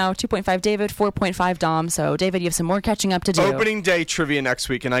is now 2.5 David, 4.5 Dom. So, David, you have some more catching up to do. Opening day trivia next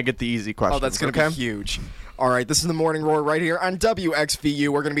week, and I get the easy question. Oh, that's going to be huge. All right, this is the Morning Roar right here on WXVU.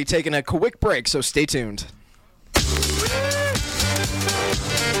 We're going to be taking a quick break, so stay tuned.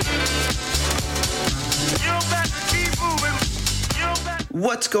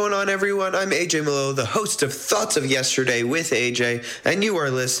 What's going on, everyone? I'm AJ Malo, the host of Thoughts of Yesterday with AJ, and you are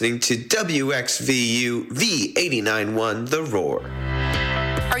listening to WXVU V89.1 The Roar.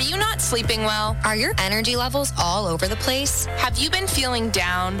 Are you not sleeping well? Are your energy levels all over the place? Have you been feeling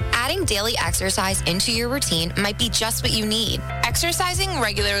down? Adding daily exercise into your routine might be just what you need. Exercising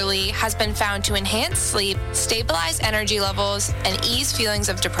regularly has been found to enhance sleep, stabilize energy levels, and ease feelings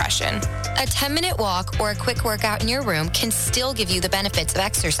of depression. A 10-minute walk or a quick workout in your room can still give you the benefits of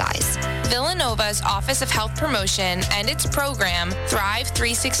exercise. Villanova's Office of Health Promotion and its program, Thrive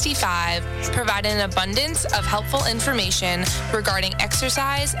 365, provide an abundance of helpful information regarding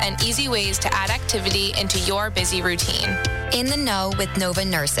exercise and easy ways to add activity into your busy routine. In the know with Nova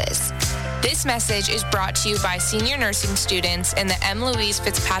Nurses. This message is brought to you by senior nursing students in the M. Louise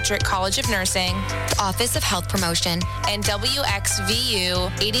Fitzpatrick College of Nursing, Office of Health Promotion, and WXVU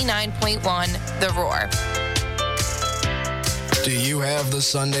 89.1 The Roar. Do you have the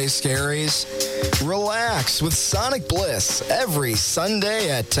Sunday scaries? Relax with Sonic Bliss every Sunday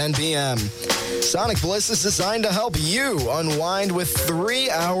at 10 p.m. Sonic Bliss is designed to help you unwind with 3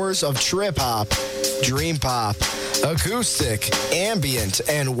 hours of trip hop, dream pop, acoustic, ambient,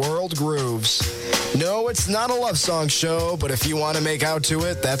 and world grooves. No, it's not a love song show, but if you want to make out to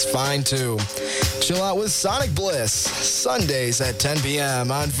it, that's fine too. Chill out with Sonic Bliss, Sundays at 10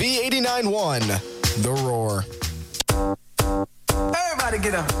 p.m. on V89.1 The Roar. Everybody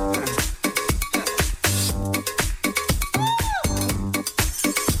get up.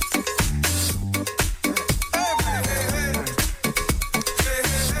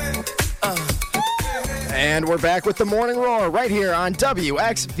 And we're back with the Morning Roar right here on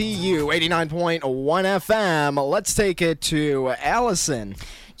WXVU 89.1 FM. Let's take it to Allison.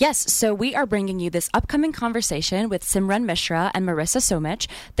 Yes, so we are bringing you this upcoming conversation with Simran Mishra and Marisa Somich,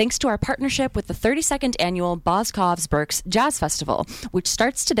 thanks to our partnership with the 32nd annual Boscov's Berks Jazz Festival, which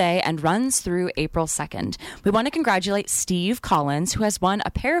starts today and runs through April 2nd. We want to congratulate Steve Collins, who has won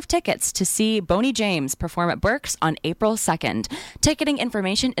a pair of tickets to see Boney James perform at Berks on April 2nd. Ticketing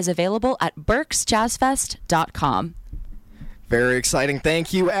information is available at berksjazzfest.com. Very exciting.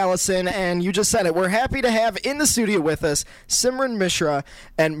 Thank you, Allison. And you just said it. We're happy to have in the studio with us Simran Mishra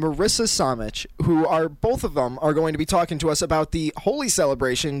and Marisa Somich, who are both of them are going to be talking to us about the Holi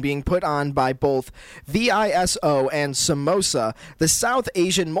celebration being put on by both VISO and Samosa, the South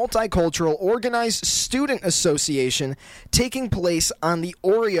Asian Multicultural Organized Student Association, taking place on the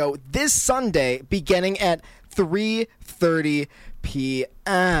Oreo this Sunday beginning at 3:30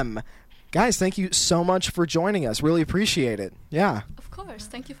 p.m. Guys, thank you so much for joining us. Really appreciate it. Yeah. Of course.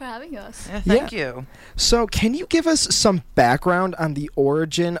 Thank you for having us. Yeah, thank you. So, can you give us some background on the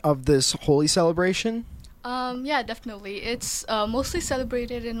origin of this Holi celebration? Yeah, definitely. It's mostly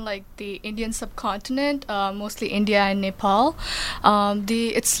celebrated in like the Indian subcontinent, mostly India and Nepal.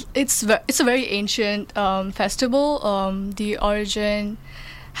 It's a very ancient festival. The origin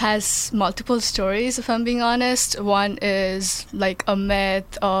has multiple stories, if I'm being honest. One is like a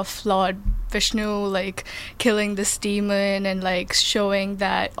myth of Lord Vishnu like killing this demon and like showing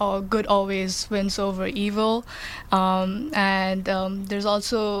that good always wins over evil. And there's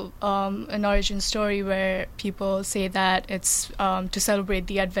also an origin story where people say that it's to celebrate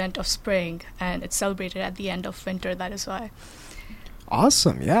the advent of spring, and it's celebrated at the end of winter. That is why.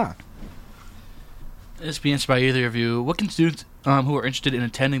 Awesome, yeah. This be answered by either of you. What can students who are interested in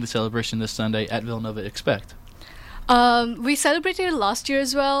attending the celebration this Sunday at Villanova expect? We celebrated it last year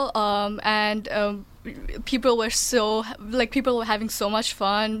as well, and people were having so much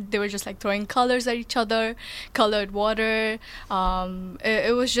fun. They were just like throwing colors at each other, colored water.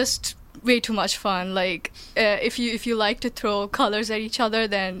 It was just way too much fun. Like if you like to throw colors at each other,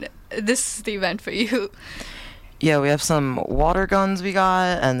 then this is the event for you. Yeah, we have some water guns we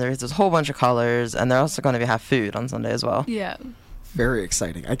got, and there's a whole bunch of colors, and they're also going to have food on Sunday as well. Yeah. Very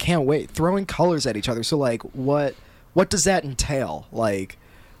exciting. I can't wait. Throwing colors at each other. So, like, what does that entail? Like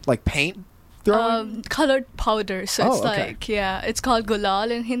paint throwing? Colored powder. So it's okay. like, yeah, it's called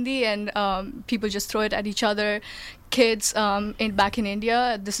gulal in Hindi, and people just throw it at each other. Kids back in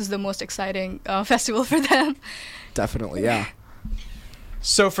India, this is the most exciting festival for them. Definitely, yeah.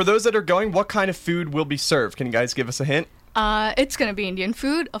 So for those that are going, what kind of food will be served? Can you guys give us a hint? It's going to be Indian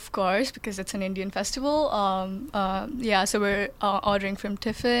food, of course, because it's an Indian festival. Yeah, so we're ordering from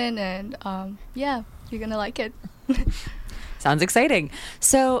tiffin, and yeah, you're going to like it. Sounds exciting.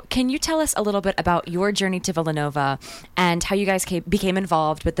 So can you tell us a little bit about your journey to Villanova and how you guys became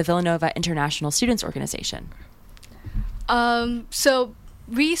involved with the Villanova International Students Organization? So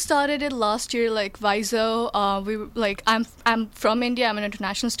we started it last year, like VISO. I'm from India. I'm an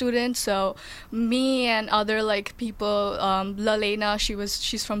international student. So me and other like people, Lalena,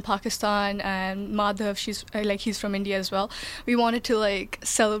 she's from Pakistan, and Madhav, he's from India as well. We wanted to like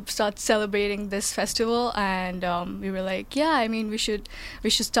start celebrating this festival, and we were like, yeah, I mean, we should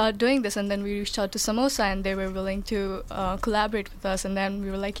start doing this. And then we reached out to Samosa, and they were willing to collaborate with us. And then we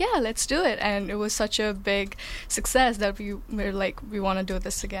were like, yeah, let's do it. And it was such a big success that we were like, we want to do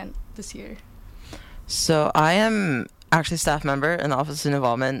this again this year. So I am actually a staff member in the Office of Student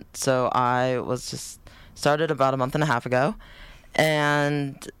Involvement. So I was just started about a month and a half ago,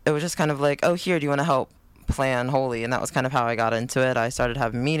 and it was just kind of like, oh, here, do you want to help plan Holi? And that was kind of how I got into it. I started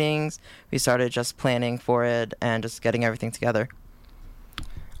having meetings. We started just planning for it and just getting everything together.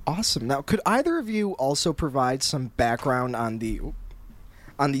 Awesome. Now, could either of you also provide some background on the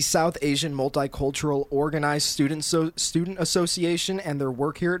South Asian Multicultural Organized Student Association and their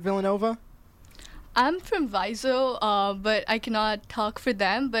work here at Villanova? I'm from VISO, but I cannot talk for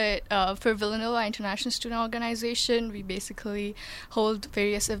them. But for Villanova International Student Organization, we basically hold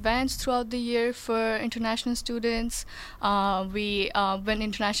various events throughout the year for international students. When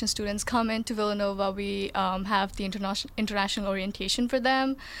international students come into Villanova, we have the international orientation for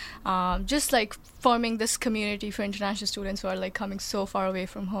them, just like forming this community for international students who are like coming so far away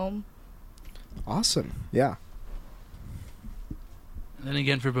from home. Awesome. Yeah. And then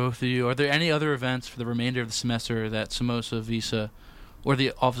again, for both of you, are there any other events for the remainder of the semester that Samosa, Visa, or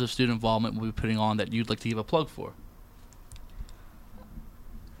the Office of Student Involvement will be putting on that you'd like to give a plug for?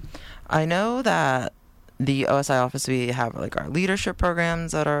 I know that the OSI office, we have like our leadership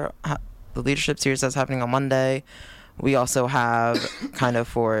programs that are the leadership series that's happening on Monday. We also have kind of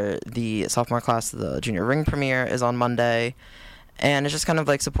for the sophomore class, the junior ring premiere is on Monday. And it's just kind of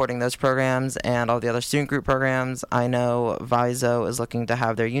like supporting those programs and all the other student group programs. I know VISO is looking to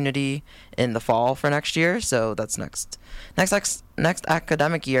have their Unity in the fall for next year, so that's next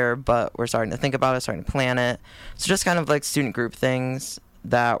academic year, but we're starting to think about it, starting to plan it. So just kind of like student group things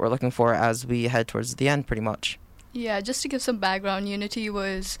that we're looking for as we head towards the end, pretty much. Yeah, just to give some background, Unity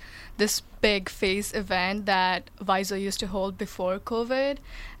was this big phase event that VISO used to hold before COVID,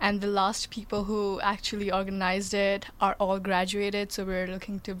 and the last people who actually organized it are all graduated, so we're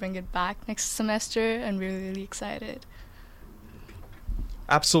looking to bring it back next semester, and we're really excited.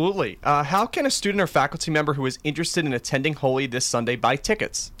 Absolutely. How can a student or faculty member who is interested in attending Holy this Sunday buy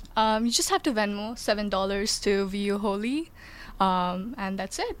tickets? You just have to Venmo $7 to VU Holy, and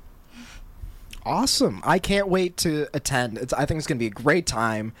that's it. Awesome. I can't wait to attend. I think it's going to be a great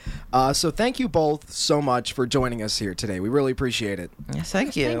time. So thank you both so much for joining us here today. We really appreciate it. Yes,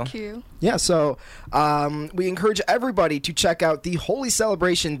 thank you. Thank you. Yeah, so we encourage everybody to check out the Holy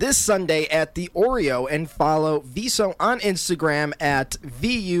Celebration this Sunday at the Oreo and follow VISO on Instagram at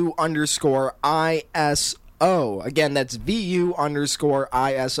VU_ISO. Again, that's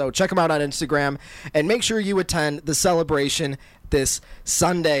VU_ISO. Check them out on Instagram and make sure you attend the celebration this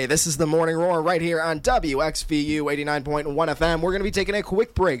Sunday. This is the Morning Roar right here on WXVU 89.1 FM. We're going to be taking a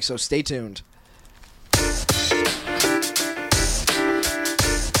quick break, so stay tuned.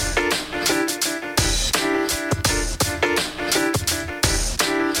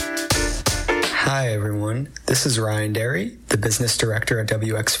 Hi everyone, this is Ryan Derry, the business director at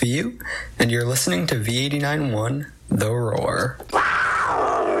WXVU, and you're listening to V89.1 The Roar.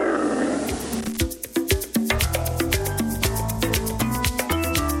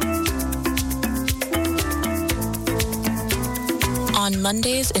 On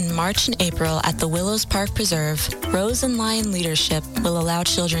Mondays in March and April at the Willows Park Preserve, Rose and Lion Leadership will allow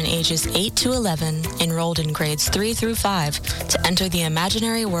children ages 8 to 11 enrolled in grades 3 through 5 to enter the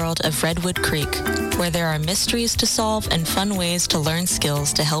imaginary world of Redwood Creek, where there are mysteries to solve and fun ways to learn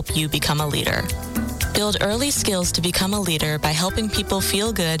skills to help you become a leader. Build early skills to become a leader by helping people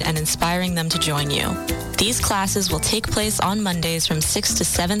feel good and inspiring them to join you. These classes will take place on Mondays from 6 to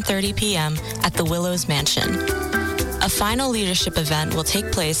 7:30 p.m. at the Willows Mansion. A final leadership event will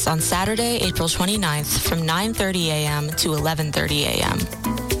take place on Saturday, April 29th from 9:30 a.m. to 11:30 a.m.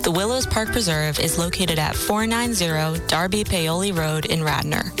 The Willows Park Preserve is located at 490 Darby Paoli Road in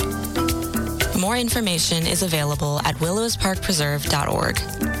Radnor. More information is available at willowsparkpreserve.org.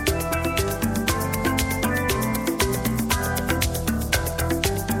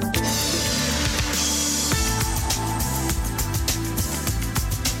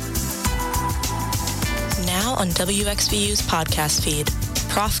 On WXVU's podcast feed,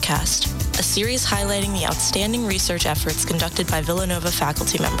 Profcast, a series highlighting the outstanding research efforts conducted by Villanova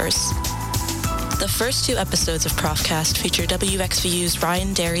faculty members. The first 2 episodes of Profcast feature WXVU's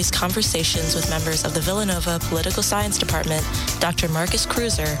Ryan Derry's conversations with members of the Villanova Political Science Department, Dr. Marcus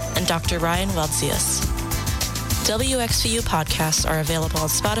Cruiser and Dr. Ryan Weldzius. WXVU podcasts are available on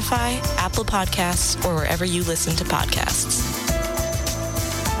Spotify, Apple Podcasts, or wherever you listen to podcasts.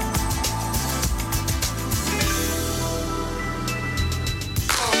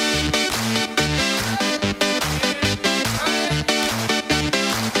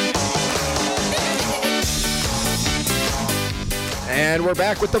 And we're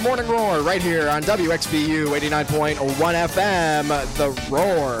back with the Morning Roar right here on WXVU 89.1 FM, The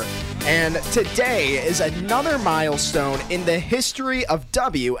Roar. And today is another milestone in the history of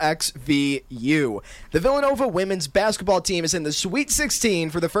WXVU. The Villanova women's basketball team is in the Sweet 16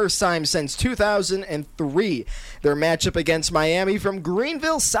 for the first time since 2003. Their matchup against Miami from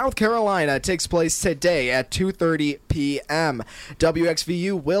Greenville, South Carolina takes place today at 2:30 p.m.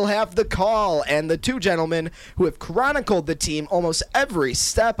 WXVU will have the call, and the 2 gentlemen who have chronicled the team almost every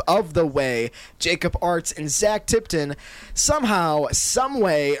step of the way, Jacob Artz and Zac Tipton, somehow,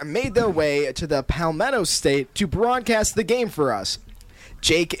 someway made their way to the Palmetto State to broadcast the game for us.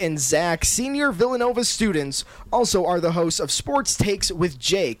 Jake and Zach, senior Villanova students, also are the hosts of Sports Takes with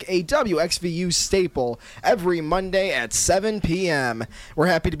Jake, a WXVU staple, every Monday at 7 p.m. We're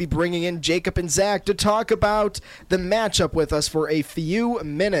happy to be bringing in Jacob and Zach to talk about the matchup with us for a few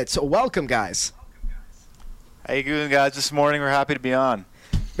minutes. Welcome, guys. How you doing, guys? This morning, we're happy to be on.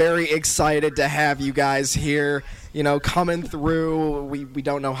 Very excited to have you guys here. You know, coming through. We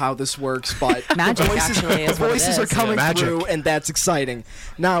don't know how this works, but Magic, the voices are coming through, and that's exciting.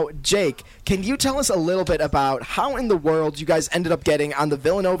 Now, Jake, can you tell us a little bit about how in the world you guys ended up getting on the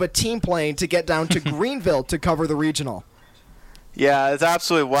Villanova team plane to get down to Greenville to cover the regional? Yeah, it's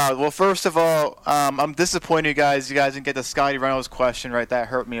absolutely wild. Well, first of all, I'm disappointed you guys didn't get the Scotty Reynolds question right. That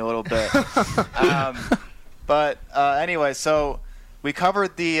hurt me a little bit. But anyway, so we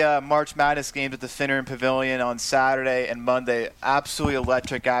covered the March Madness games at the Finneran Pavilion on Saturday and Monday. Absolutely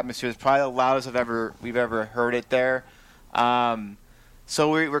electric atmosphere. It's probably the loudest we've ever heard it there.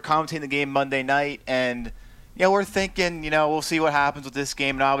 So we were commentating the game Monday night, and we're thinking, we'll see what happens with this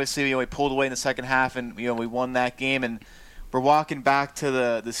game. And obviously, we pulled away in the second half, and we won that game. And we're walking back to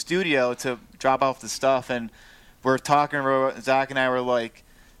the studio to drop off the stuff, and we're talking. Zach and I were like,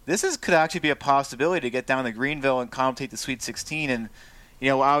 this could actually be a possibility to get down to Greenville and commentate the Sweet 16. And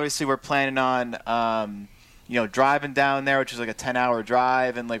obviously we're planning on driving down there, which is like a 10-hour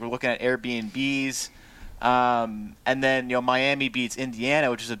drive, and like we're looking at Airbnbs. And then Miami beats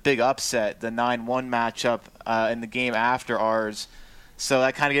Indiana, which is a big upset, the 9-1 matchup in the game after ours. So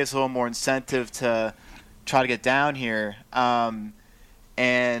that kind of gives us a little more incentive to try to get down here.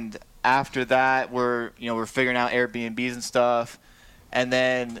 And after that, we're figuring out Airbnbs and stuff. And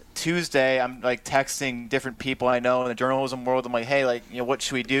then Tuesday, I'm like texting different people I know in the journalism world. I'm like, hey, what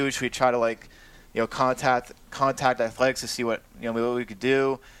should we do? Should we try to contact athletics to see what we could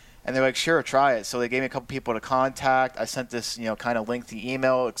do? And they're like, sure, try it. So they gave me a couple people to contact. I sent this, kind of lengthy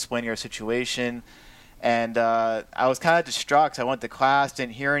email explaining our situation. And I was kind of distraught because I went to class,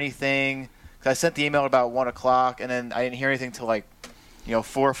 didn't hear anything. Because I sent the email at about 1 o'clock, and then I didn't hear anything till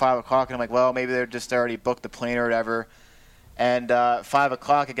 4 or 5 o'clock. And I'm like, well, maybe they're just already booked the plane or whatever. And 5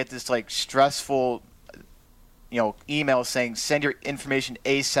 o'clock, I get this stressful, email saying, send your information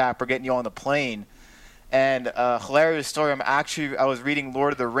ASAP. We're getting you on the plane. And hilarious story. I was reading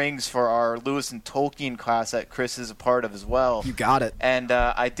Lord of the Rings for our Lewis and Tolkien class that Chris is a part of as well. You got it. And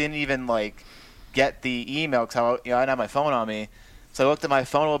I didn't even get the email because I didn't have my phone on me. So I looked at my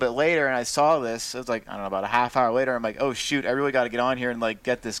phone a little bit later and I saw this. It was about a half hour later. I'm like, oh shoot, I really got to get on here and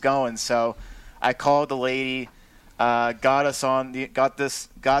get this going. So I called the lady, got them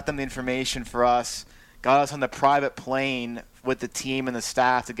the information for us, got us on the private plane with the team and the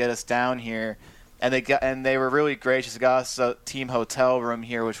staff to get us down here. And they were really gracious. They got us a team hotel room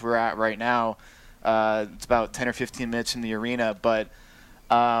here, which we're at right now. It's about 10 or 15 minutes from the arena, but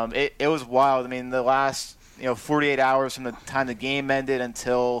it was wild. I mean, the last 48 hours from the time the game ended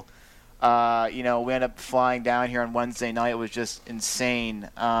until we ended up flying down here on Wednesday night was just insane.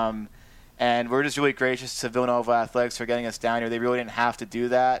 And we're just really gracious to Villanova Athletics for getting us down here. They really didn't have to do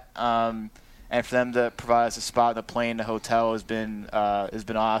that. And for them to provide us a spot in the plane, the hotel has been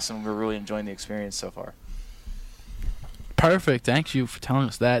awesome. We're really enjoying the experience so far. Perfect. Thank you for telling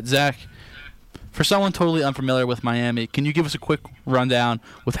us that. Zach, for someone totally unfamiliar with Miami, can you give us a quick rundown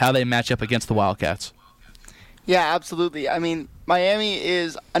with how they match up against the Wildcats? Yeah, absolutely. I mean, Miami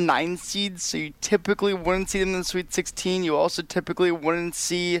is a 9 seed, so you typically wouldn't see them in the Sweet 16. You also typically wouldn't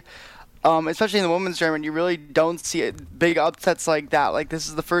see, especially in the women's tournament, you really don't see big upsets like that. This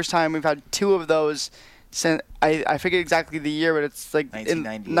is the first time we've had 2 of those since, I forget exactly the year, but it's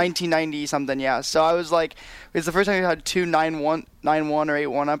 1990 something, yeah. So I was like, it's the first time we've had 2 9-1 or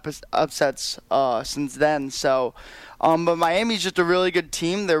 8-1 upsets since then. So, but Miami's just a really good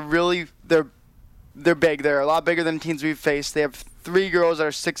team. They're big. They're a lot bigger than teams we've faced. They have 3 girls that are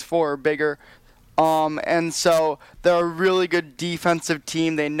 6'4" or bigger. And so they're a really good defensive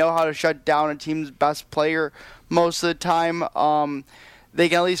team. They know how to shut down a team's best player most of the time. They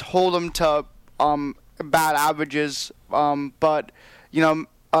can at least hold them to bad averages. But,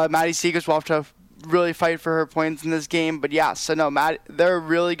 Maddie Seegers will have to really fight for her points in this game. But, yeah, so no, they're a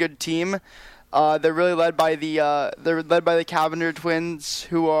really good team. They're really led by the Cavender twins,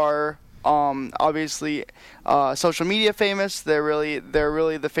 who are obviously social media famous. They're really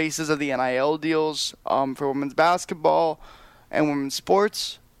the faces of the NIL deals for women's basketball and women's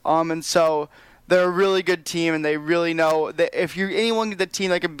sports. And so they're a really good team, and they really know that if anyone the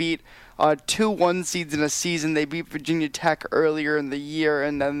team that can beat 2 1 seeds in a season. They beat Virginia Tech earlier in the year,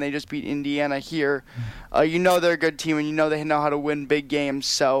 and then they just beat Indiana here. They're a good team, and they know how to win big games.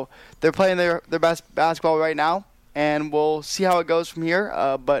 So they're playing their best basketball right now, and we'll see how it goes from here.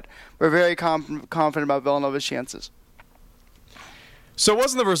 But we're very confident about Villanova's chances. So it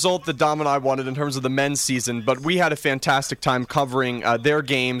wasn't the result that Dom and I wanted in terms of the men's season, but we had a fantastic time covering their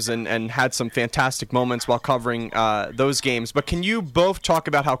games and had some fantastic moments while covering those games. But can you both talk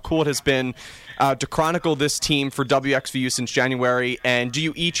about how cool it has been to chronicle this team for WXVU since January, and do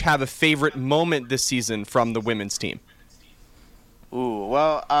you each have a favorite moment this season from the women's team? Ooh,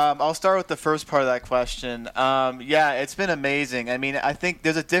 well, I'll start with the first part of that question. Yeah, it's been amazing. I mean, I think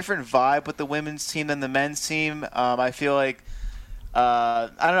there's a different vibe with the women's team than the men's team. I feel like I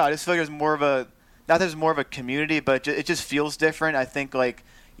don't know. I just feel like there's more of a community, but it just feels different. I think like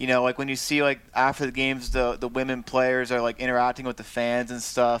when you see like after the games, the women players are like interacting with the fans and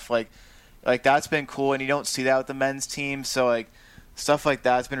stuff. Like, Like, that's been cool, and you don't see that with the men's team. So, like, stuff like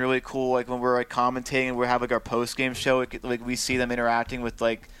that's been really cool. Like, when we're, like, commentating and we have, like, our post-game show, like, we see them interacting with,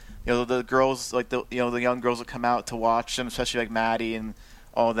 like, you know, the girls, like, the young girls that come out to watch them, especially, like, Maddie and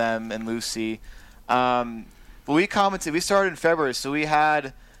all of them and Lucy. But we commented. We started in February, so we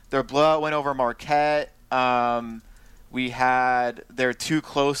had their blowout win over Marquette. We had their 2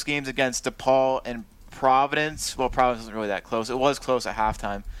 close games against DePaul and Providence. Well, Providence wasn't really that close. It was close at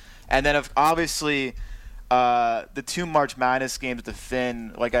halftime. And then, obviously, the 2 March Madness games at the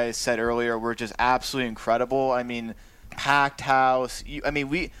Finn, like I said earlier, were just absolutely incredible. I mean, packed house.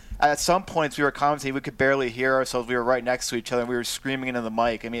 We at some points we were commentating, we could barely hear ourselves. We were right next to each other, and we were screaming into the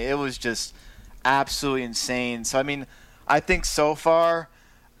mic. I mean, it was just absolutely insane. So, I mean, I think so far,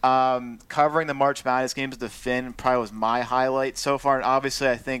 covering the March Madness games at the Finn probably was my highlight so far. And obviously,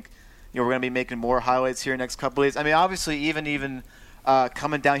 I think we're going to be making more highlights here next couple of days. I mean, obviously, even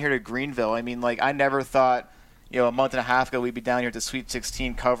coming down here to Greenville, I mean, like, I never thought, a month and a half ago we'd be down here at the Sweet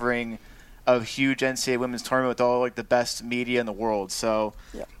 16 covering a huge NCAA women's tournament with all, like, the best media in the world. So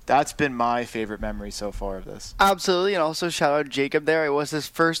that's been my favorite memory so far of this. Absolutely, and also shout out Jacob there. It was his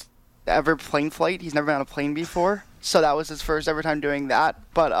first ever plane flight. He's never been on a plane before. So that was his first ever time doing that.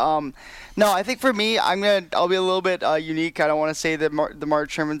 But no, I think for me, I'll be a little bit unique. I don't want to say the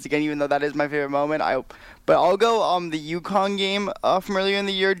March tournaments again, even though that is my favorite moment. But I'll go the UConn game from earlier in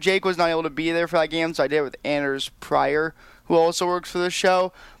the year. Jake was not able to be there for that game, so I did it with Anders Pryor, who also works for the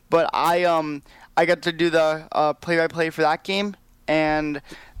show. But I got to do the play-by-play for that game, and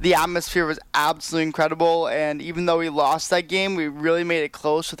the atmosphere was absolutely incredible. And even though we lost that game, we really made it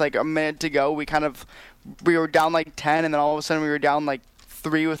close with like a minute to go. We were down like 10, and then all of a sudden we were down like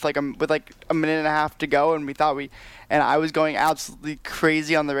 3 with like a minute and a half to go, and and I was going absolutely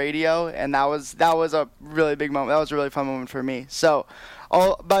crazy on the radio, and that was a really big moment. That was a really fun moment for me. So,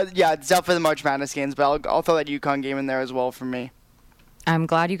 but yeah, it's definitely the March Madness games, but I'll throw that UConn game in there as well for me. I'm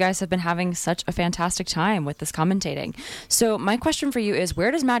glad you guys have been having such a fantastic time with this commentating. So my question for you is, where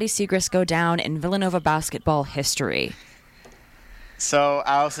does Maddie Siegrist go down in Villanova basketball history? So,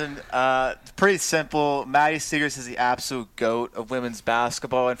 Allison, pretty simple. Maddie Siegrist is the absolute GOAT of women's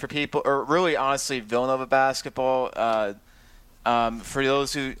basketball. And for people, or really, honestly, Villanova basketball, for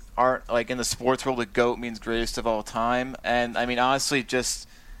those who aren't, like, in the sports world, the GOAT means greatest of all time. And, I mean, honestly, just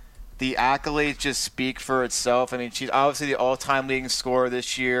the accolades just speak for itself. I mean, she's obviously the all-time leading scorer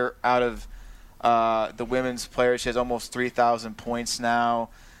this year out of the women's players. She has almost 3,000 points now.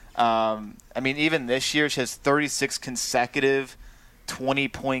 I mean, even this year, she has 36 consecutive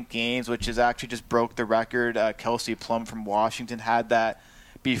 20-point games, which is actually just broke the record. Kelsey Plum from Washington had that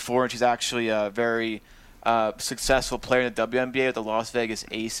before, and she's actually a very successful player in the WNBA with the Las Vegas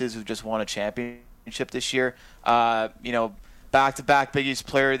Aces, who just won a championship this year. Back-to-back Big East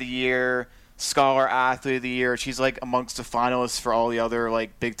Player of the Year, Scholar Athlete of the Year. She's like amongst the finalists for all the other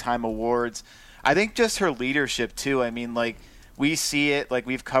like big-time awards. I think just her leadership too. I mean, like, we see it. Like,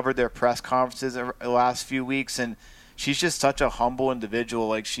 we've covered their press conferences the last few weeks, and she's just such a humble individual.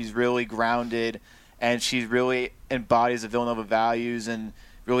 Like, she's really grounded, and she really embodies the Villanova values and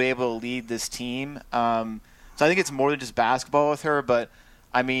really able to lead this team. So I think it's more than just basketball with her, but,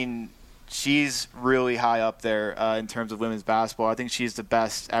 I mean, she's really high up there in terms of women's basketball. I think she's the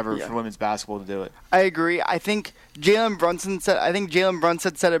best ever for women's basketball to do it. I agree. I think Jalen Brunson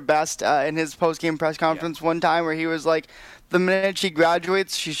said it best in his post-game press conference one time, where he was like, the minute she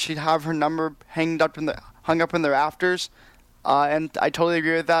graduates, she should have her number hung up in the rafters. And I totally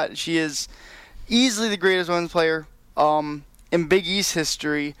agree with that. She is easily the greatest women's player in Big East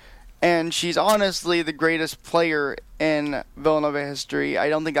history, and she's honestly the greatest player in Villanova history. I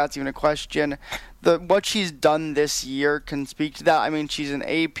don't think that's even a question. What she's done this year can speak to that. I mean, she's an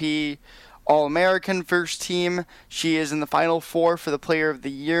AP All-American first team. She is in the Final Four for the Player of the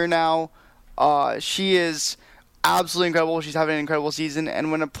Year now. She is absolutely incredible. She's having an incredible season.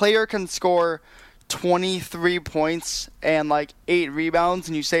 And when a player can score 23 points and like 8 rebounds,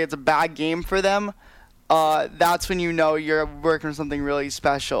 and you say it's a bad game for them, that's when you know you're working on something really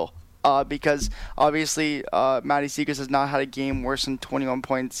special. Because obviously Maddie Siegrist has not had a game worse than 21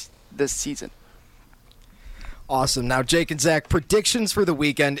 points this season. Awesome. Now, Jake and Zach, predictions for the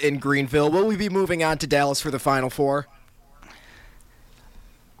weekend in Greenville. Will we be moving on to Dallas for the Final Four?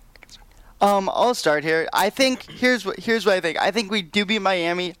 I'll start here. I think here's what I think. I think we do beat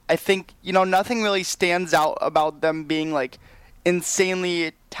Miami. I think nothing really stands out about them being like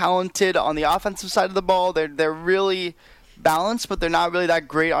insanely talented on the offensive side of the ball. They're really balanced, but they're not really that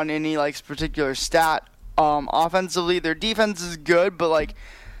great on any like particular stat. Offensively, their defense is good, but like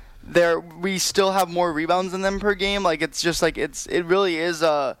we still have more rebounds than them per game. Like, it's just like it really is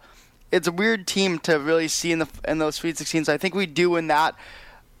a it's a weird team to really see in those Sweet 16. So I think we do win that.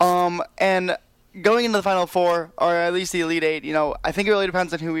 And going into the Final Four, or at least the Elite Eight, I think it really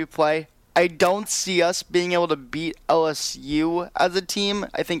depends on who we play. I don't see us being able to beat LSU as a team.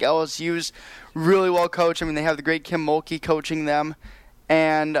 I think LSU's really well coached. I mean, they have the great Kim Mulkey coaching them.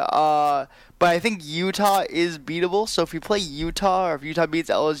 And but I think Utah is beatable. So if we play Utah, or if Utah beats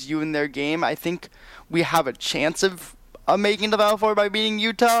LSU in their game, I think we have a chance of making the Final Four by beating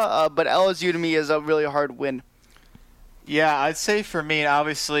Utah. But LSU to me is a really hard win. Yeah, I'd say for me, and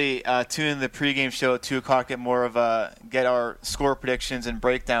obviously tune in the pregame show at 2 o'clock, get our score predictions and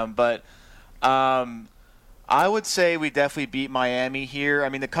breakdown. But I would say we definitely beat Miami here. I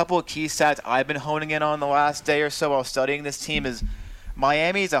mean, the couple of key stats I've been honing in on the last day or so while studying this team is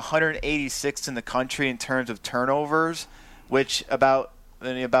Miami is 186th in the country in terms of turnovers, which about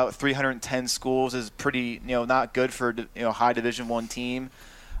 310 schools is pretty, not good for high Division I team.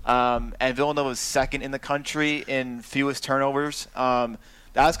 And Villanova is second in the country in fewest turnovers.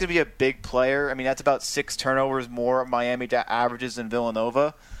 That's going to be a big player. I mean, that's about 6 turnovers more Miami averages than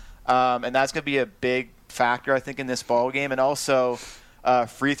Villanova. And that's going to be a big factor, I think, in this ball game. And also,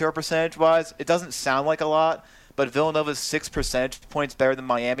 free throw percentage-wise, it doesn't sound like a lot, but Villanova's 6 percentage points better than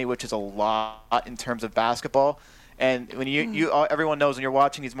Miami, which is a lot in terms of basketball. And when everyone knows when you're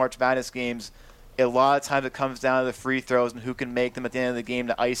watching these March Madness games, a lot of times it comes down to the free throws and who can make them at the end of the game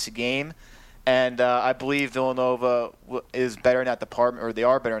to ice a game. And I believe Villanova is better in that department, or they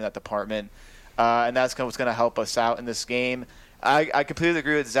are better in that department. And that's what's going to help us out in this game. I completely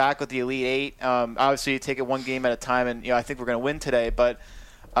agree with Zach with the Elite Eight. Obviously, you take it one game at a time, and I think we're going to win today. But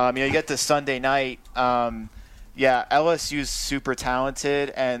you get to Sunday night. LSU's super talented,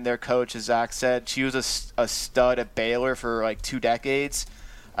 and their coach, as Zach said, she was a stud at Baylor for like 2 decades,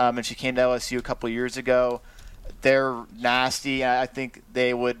 and she came to LSU a couple years ago. They're nasty. I think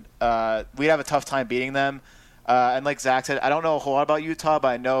they would. We'd have a tough time beating them. And like Zach said, I don't know a whole lot about Utah, but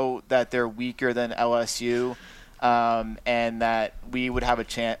I know that they're weaker than LSU. And that we would have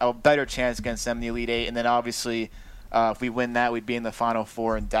a better chance against them in the Elite Eight. And then obviously, if we win that, we'd be in the Final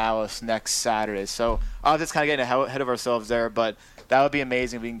Four in Dallas next Saturday. So I was just kind of getting ahead of ourselves there, but that would be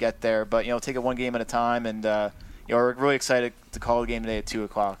amazing if we can get there. But take it one game at a time, and we're really excited to call the game today at 2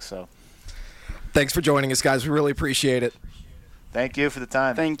 o'clock. So thanks for joining us, guys. We really appreciate it. Thank you for the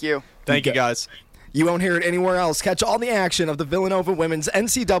time. Thank you. Thank you, guys. You won't hear it anywhere else. Catch all the action of the Villanova women's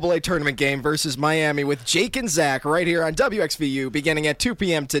NCAA tournament game versus Miami with Jake and Zach right here on WXVU beginning at 2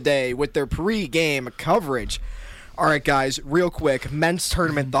 p.m. today with their pre-game coverage. All right, guys, real quick, men's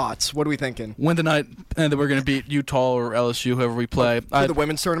tournament thoughts. What are we thinking? Win tonight, and then we're going to beat Utah or LSU, whoever we play. For the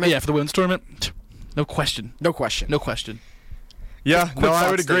women's tournament? Yeah, for the women's tournament. No question. No question. No question. Yeah, no,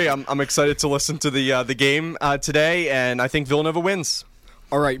 I would agree. I'm excited to listen to the game today, and I think Villanova wins.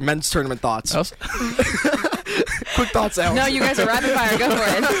 All right, men's tournament thoughts. Quick thoughts, Alex. No, you guys are rapid fire. Go for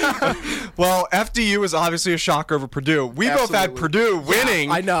it. Well, FDU is obviously a shocker over Purdue. We both had Purdue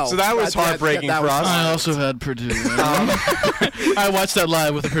winning. I know. So that was heartbreaking for us. I also had Purdue. I watched that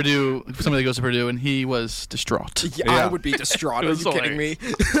live with somebody that goes to Purdue, and he was distraught. Yeah. I would be distraught. Are you kidding me?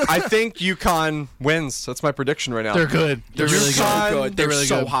 I think UConn wins. That's my prediction right now. They're good. They're really good. They're really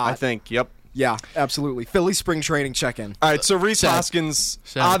so hot. I think, yep. Yeah, absolutely. Philly spring training check-in. All right, so Reese Hoskins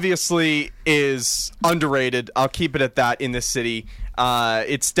obviously is underrated. I'll keep it at that in this city.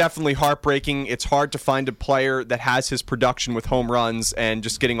 It's definitely heartbreaking. It's hard to find a player that has his production with home runs and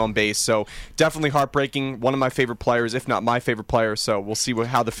just getting on base. So definitely heartbreaking. One of my favorite players, if not my favorite player. So we'll see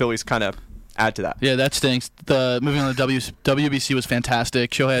how the Phillies kind of add to that. Yeah, that stinks. The moving on to WBC was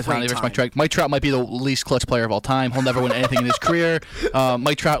fantastic. Shohei Ohtani versus Mike Trout. Mike Trout might be the least clutch player of all time. He'll never win anything in his career.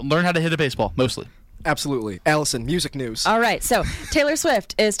 Mike Trout learn how to hit a baseball, mostly. Absolutely. Allison, music news. All right, so Taylor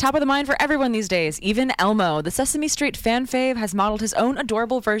Swift is top of the mind for everyone these days, even Elmo. The Sesame Street fan fave has modeled his own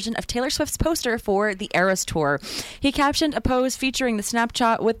adorable version of Taylor Swift's poster for the Eras Tour. He captioned a pose featuring the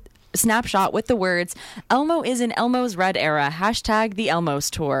snapshot with the words, "Elmo is in Elmo's red era, hashtag the Elmo's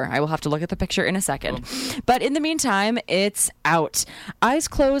tour." I will have to look at the picture in a second. But in the meantime, it's out. Eyes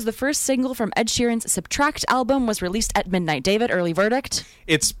Closed, the first single from Ed Sheeran's Subtract album, was released at midnight. David, early verdict?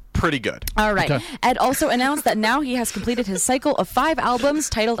 It's pretty good. All right. Okay. Ed also announced that now he has completed his cycle of 5 albums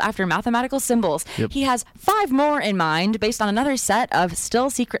titled after mathematical symbols. Yep. He has 5 more in mind based on another set of still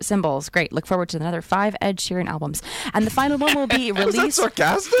secret symbols. Great. Look forward to another 5 Ed Sheeran albums. And the final one will be released Is that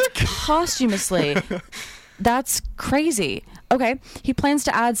sarcastic? posthumously. That's crazy. Okay, he plans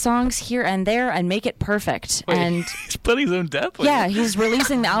to add songs here and there and make it perfect. Wait, and he's putting his own death? Yeah, he's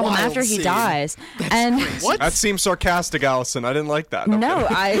releasing the album Wild after he scene. dies. And What? That seems sarcastic, Allison. I didn't like that. No,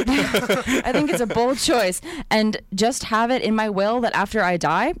 I think it's a bold choice. And just have it in my will that after I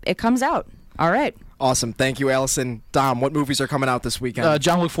die, it comes out. All right. Awesome. Thank you, Allison. Dom, what movies are coming out this weekend?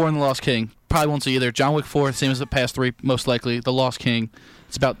 John Wick 4 and The Lost King. Probably won't see either. John Wick 4, same as the past three, most likely. The Lost King.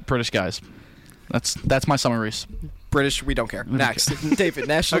 It's about British guys. That's my summaries. British, we don't care. Next, David,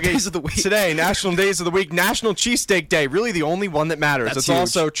 National Days of the Week. Today, National Days of the Week, National Cheesesteak Day, really the only one that matters. That's It's huge.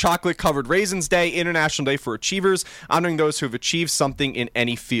 also Chocolate-Covered Raisins Day, International Day for Achievers, honoring those who have achieved something in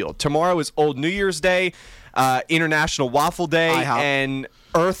any field. Tomorrow is Old New Year's Day, International Waffle Day, IHOP. and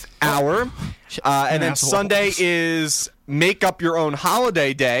Earth Hour. And then Sunday is Make Up Your Own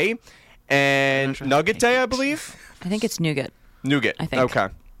Holiday Day, and Nugget Day, I believe? I think it's nougat. Nougat. I think. Okay.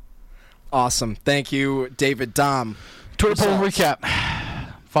 Awesome. Thank you, David. Dom. Twitter poll and recap.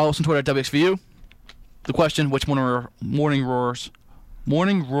 Follow us on Twitter at WXVU. The question, which Morning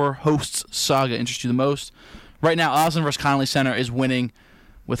Roar hosts saga interests you the most? Right now, Osmond vs. Connolly Center is winning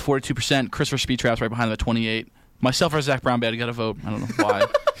with 42%. Christopher Speed Traps right behind him at 28%. Myself versus Zach Brown Bad got a vote. I don't know why.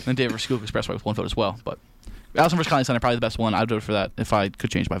 And David versus School Expressway with one vote as well. But Osmond vs. Connolly Center probably the best one. I'd vote for that if I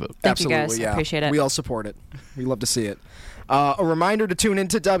could change my vote. Thank you guys. Absolutely, yeah. Appreciate it. We all support it. We love to see it. A reminder to tune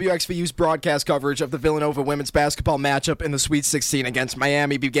into WXVU's broadcast coverage of the Villanova women's basketball matchup in the Sweet 16 against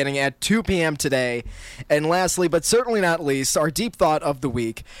Miami beginning at 2 p.m. today. And lastly, but certainly not least, our deep thought of the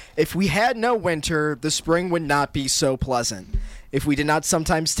week. If we had no winter, the spring would not be so pleasant. If we did not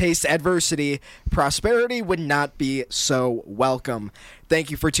sometimes taste adversity, prosperity would not be so welcome.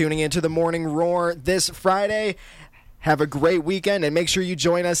 Thank you for tuning into the Morning Roar this Friday. Have a great weekend, and make sure you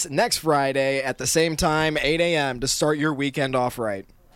join us next Friday at the same time, 8 a.m., to start your weekend off right.